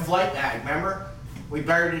didn't have a flight bag, remember? We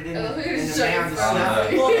buried it in, Oh, the, he in was the showing mound of photos.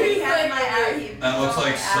 snow. Well, he has my he That looks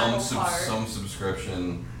like Apple some Card some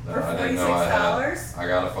subscription that for I didn't know I had. $46. I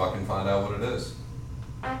gotta fucking find out what it is.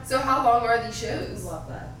 So how long are these shows? Love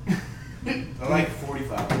that. They're like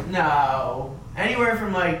 45. No. Anywhere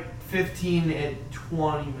from like 15 to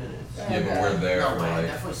 20 minutes. Yeah, but we're there for like.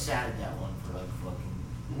 definitely sat at that one for like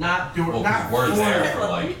fucking. Not doing. Well, not 'cause we're there four. for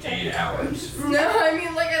like 8 hours. No, I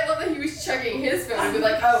mean like I love that he was checking his phone and be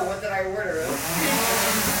like, oh, what did I order?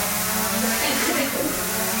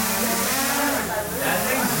 That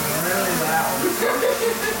thing's really loud.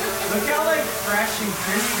 Look how like fresh and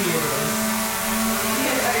crispy it is.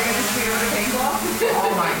 Are you gonna shoot with a paintball?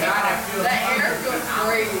 Oh my god, I feel That air feels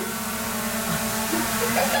great.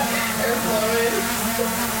 Air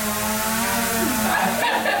flowing.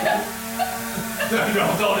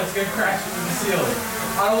 Don't, it's gonna crash into the ceiling.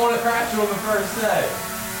 I don't want to crash you on the first day.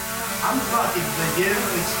 I'm fucking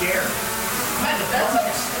legitimately scared. That's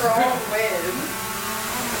a strong wind.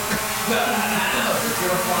 It's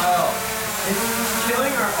gonna fly off. It's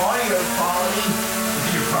killing our audio quality.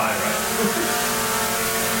 You're probably right.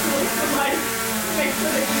 Make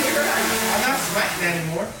sure they can hear us. I'm not sweating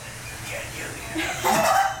anymore.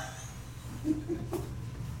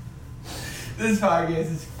 This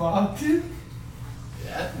podcast is fucked.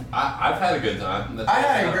 Yeah. I've had a good time. That's I all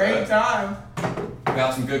had a I'm great saying. time. We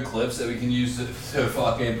got some good clips that we can use to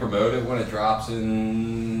fucking promote it when it drops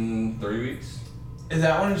in 3 weeks. Is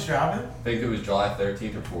that when it's dropping? I think it was July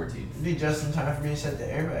 13th or 14th. It'd be just in time for me to set the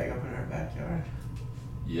airbag up in our backyard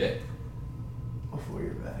Yeah. before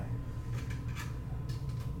you're back.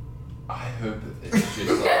 I hope that it's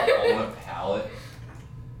just like on a pallet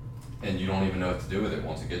and you don't even know what to do with it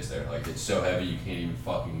once it gets there. Like it's so heavy you can't even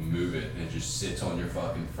fucking move it and it just sits on your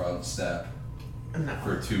fucking front step No,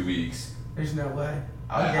 for 2 weeks. there's no way.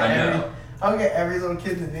 I know. I'll get every little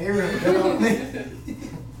kid in the neighborhood to help me.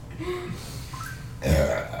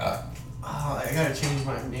 Oh, I gotta change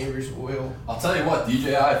my neighbor's oil. I'll tell you what,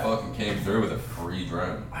 DJI fucking came through with a free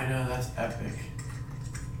drone. I know, that's epic.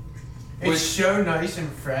 Which- It's so nice and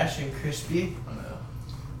fresh and crispy. I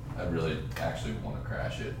know. I really actually want to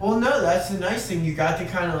crash it. Well, no, that's the nice thing. You got to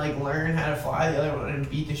kind of like learn how to fly the other one and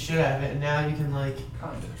beat the shit out of it, and now you can like.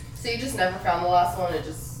 Kind of. So you just never found the last one? It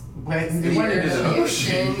just Went It went is into an the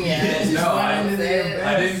ocean. Yeah. just No, went I into the didn't-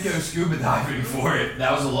 I abyss. didn't go scuba diving for it.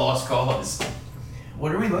 That was a lost cause.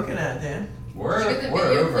 What are we looking at, Dan? We're Did you get the we're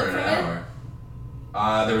video over clip an from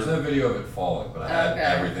hour. There was no video of it falling, but I had Okay.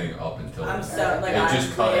 everything up until I'm then. so like It I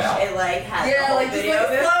just cut wish out. it like had the Yeah, whole like just video like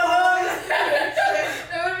of it.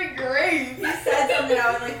 That would be great. He said something,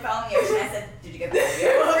 I was like fell in the ocean. I said, "Did you get the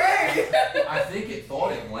video?" Great. I think it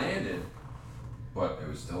thought it landed, but it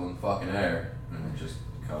was still in fucking air, and it just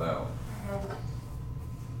cut out.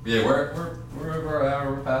 Yeah, we're over an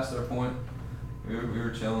hour. We're past our point. We were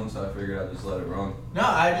chilling, so I figured I'd just let it run. No,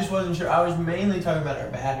 I just wasn't sure. I was mainly talking about our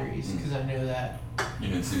batteries because I know that. You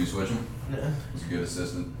didn't see me switching? No. He's a good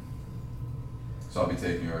assistant. So I'll be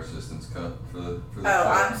taking your assistant's cut for the Oh, show.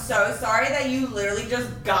 I'm so sorry that you literally just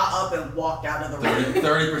got up and walked out of the room.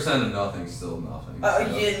 30% of nothing's still nothing. Oh,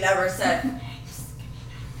 so you never said.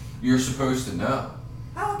 You're supposed to know.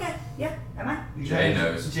 Oh, okay. Yeah, am I? Jay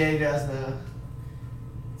knows. Jay does know.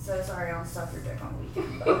 So sorry, I don't suck your dick on the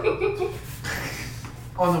weekend. But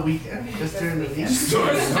On the weekend, just during the week. Yeah,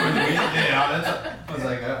 I was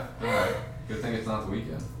like, alright. Good thing it's not the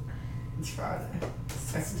weekend. It's Friday.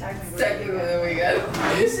 it's technically, Technically the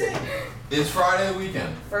weekend. Is it? It's Friday the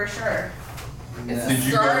weekend. for sure. It's Did the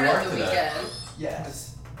you go to start work of the today? weekend.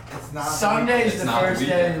 Yes. It's not. Sunday's It's the not the first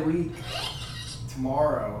day of the week.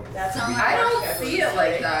 Tomorrow. That's how I don't see it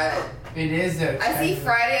like that. It is though. I see technically.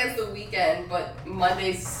 Friday as the weekend, but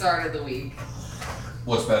Monday's the start of the week.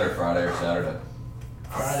 What's better, Friday or Saturday?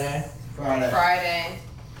 Friday. Friday. Friday.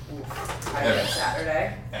 I think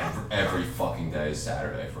Saturday. Every fucking day is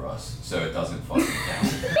Saturday for us, so it doesn't fucking count.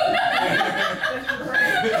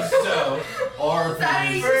 So, our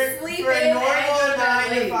Saturday opinion. you For, sleep for in and normal go to 9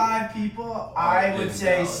 to late. 5 people, Oh, I would it's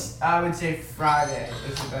say valid. I would say Friday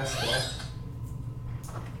is the best day.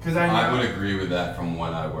 Because I know. I would agree with that from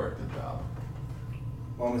when I worked the job.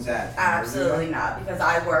 When was that? Absolutely not, because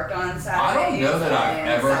I worked on I Saturdays. don't know that I've and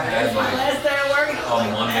ever Saturday's had, my like, last day of work, and I was a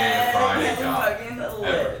like, Monday to Friday job. Fucking Ever.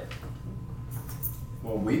 lit.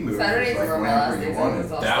 Well, we moved. Saturdays like were my whenever last you days. I wanted.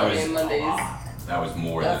 was off That Sunday was and Mondays. That was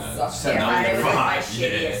more That than a sucks. Yeah, 9 Friday to was like my 5.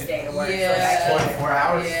 shittiest day to work. Yeah. So like, 24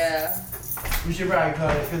 hours. Yeah. We should probably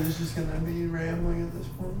cut it because it's just gonna be rambling at this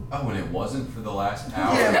point. Oh, and it wasn't for the last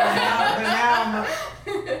hour. Yeah,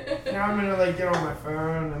 but now I'm gonna like get on my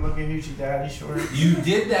phone and look at Hoochie Daddy shorts. You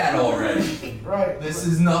did that already. Right. This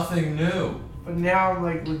is nothing new. But now I'm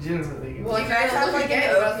like legitimately. Gonna Well, you guys have like Again, an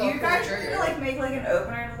you might as well you guys pull the need to trigger. like make like an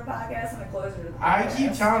opener to the podcast and a closer to the podcast. I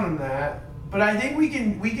keep telling them that, but I think we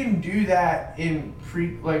can do that in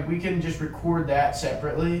we can just record that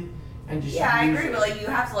separately and just Yeah, I use agree, it. but like you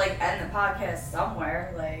have to like end the podcast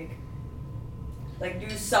somewhere, like do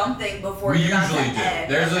something before We you're about to usually do.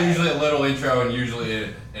 end. There's Okay. usually a little intro and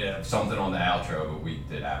usually something on the outro, but we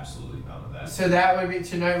did absolutely none of that. So that would be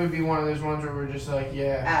tonight would be one of those ones where we're just like,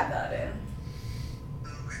 yeah. Add that in.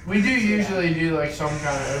 We do usually do like some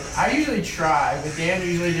kind of. I usually try, but Dan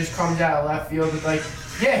usually just comes out of left field with like,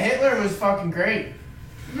 yeah, Hitler was fucking great.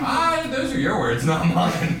 Those are your words, not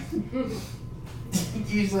mine.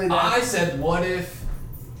 Usually that. I said, what if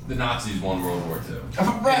the Nazis won World War II?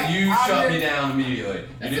 Right, And you I'm shut just- me down immediately.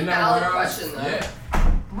 That's you didn't a know valid where I was. question, though. Yeah.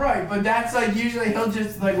 Right, but that's like usually he'll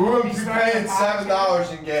just like We're when we start paying the podcast-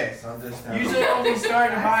 $7 in gas. I'm just. Usually when we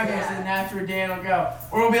start the podcast, Yeah. and that's where Dan will go.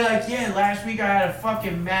 Or we'll be like, yeah, last week I had a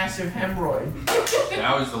fucking massive hemorrhoid.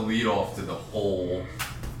 That was the lead off to the whole.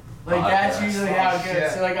 Like that's Podcast. usually how it Oh, goes.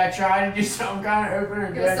 shit. So like I try to do some kind of opener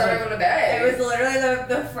and You'll Dan's start like, over to bed. It was literally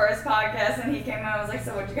the first podcast, and he came out. I was like,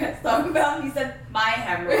 "So what you guys talk about?" And he said, "My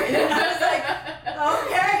hemorrhoid." And I was like,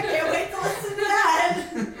 "Okay, can't wait to listen to that."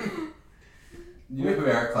 You know who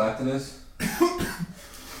Eric Clapton is? Do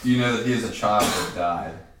you know that he has a child that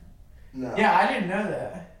died? No. yeah, I didn't know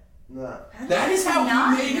that. No. That is how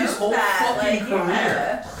Not he made his know whole that, fucking like, career.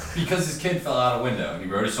 yeah. Because his kid fell out a window and he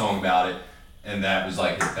wrote a song about it, and that was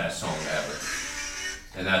like his best song ever.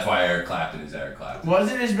 And that's why Eric Clapton is Eric Clapton.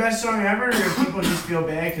 Was it his best song ever, or did people just feel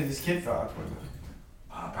bad because his kid fell out the window?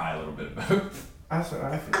 Probably a little bit of both. That's what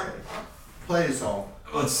I feel like. Play the song.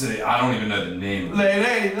 Let's see, I don't even know the name of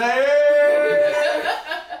it. Lady.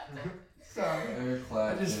 Sorry. Eric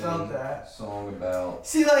Clapton. I just felt that. Song about.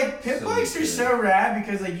 See, like, pit Silly bikes are kid. so rad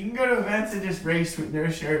because, like, you can go to events and just race with no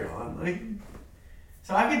shirt on. Like,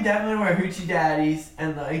 So I could definitely wear hoochie daddies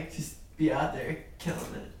and like just be out there killing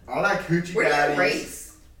it. I like hoochie Where do you daddies.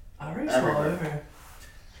 race? I race all Everywhere. over.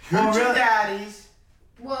 Hoochie Oh, really? daddies.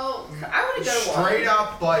 Well, I want to go to one. Straight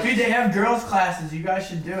up like. Dude, they have girls classes. You guys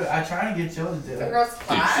should do it. I try to get Jill to do The it. girls' Dude,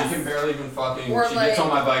 class. she can barely even fucking. Or She like- gets on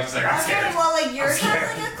my bike. She's like, I'm Okay, scared. well, like yours I'm has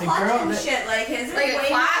scared. like a The clutch girl and that- shit. Like his is Like way a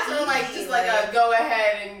class or like easy, just like a go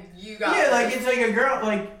ahead and you got Yeah, it. like it's like a girl.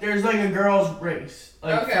 Like there's like a girls race.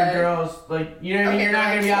 Like Okay. for girls. Like you know what I mean. You're not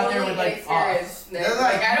gonna be out there with like us. They're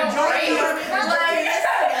like, I don't majority race. of it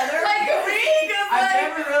is Like a week. I've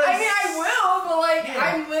Like, never really I mean, I will, but like Yeah.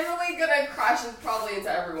 I'm literally gonna crash probably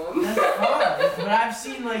into everyone. That's fun. But I've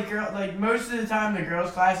seen like most of the time the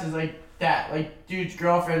girls' class is like that. Like dudes'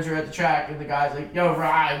 girlfriends are at the track and the guys like, yo,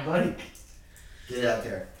 ride. Like Get out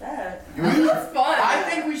there. That. It's fun. I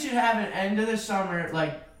think we should have an end of the summer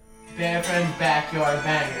like Band Friends backyard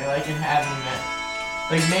banger, like and have an event.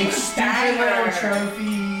 Like make stupid little Banger.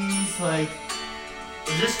 trophies, like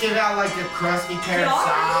Just give out like a crusty Do pair of y'all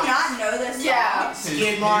socks. really not know this Yeah. song?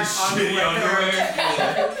 Skid mark Shitty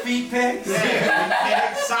underwear. feet pics.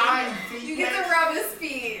 Yeah, signed feet You get pics. to rub his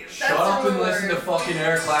feet. Shut up and listen to fucking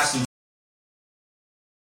Eric Clapton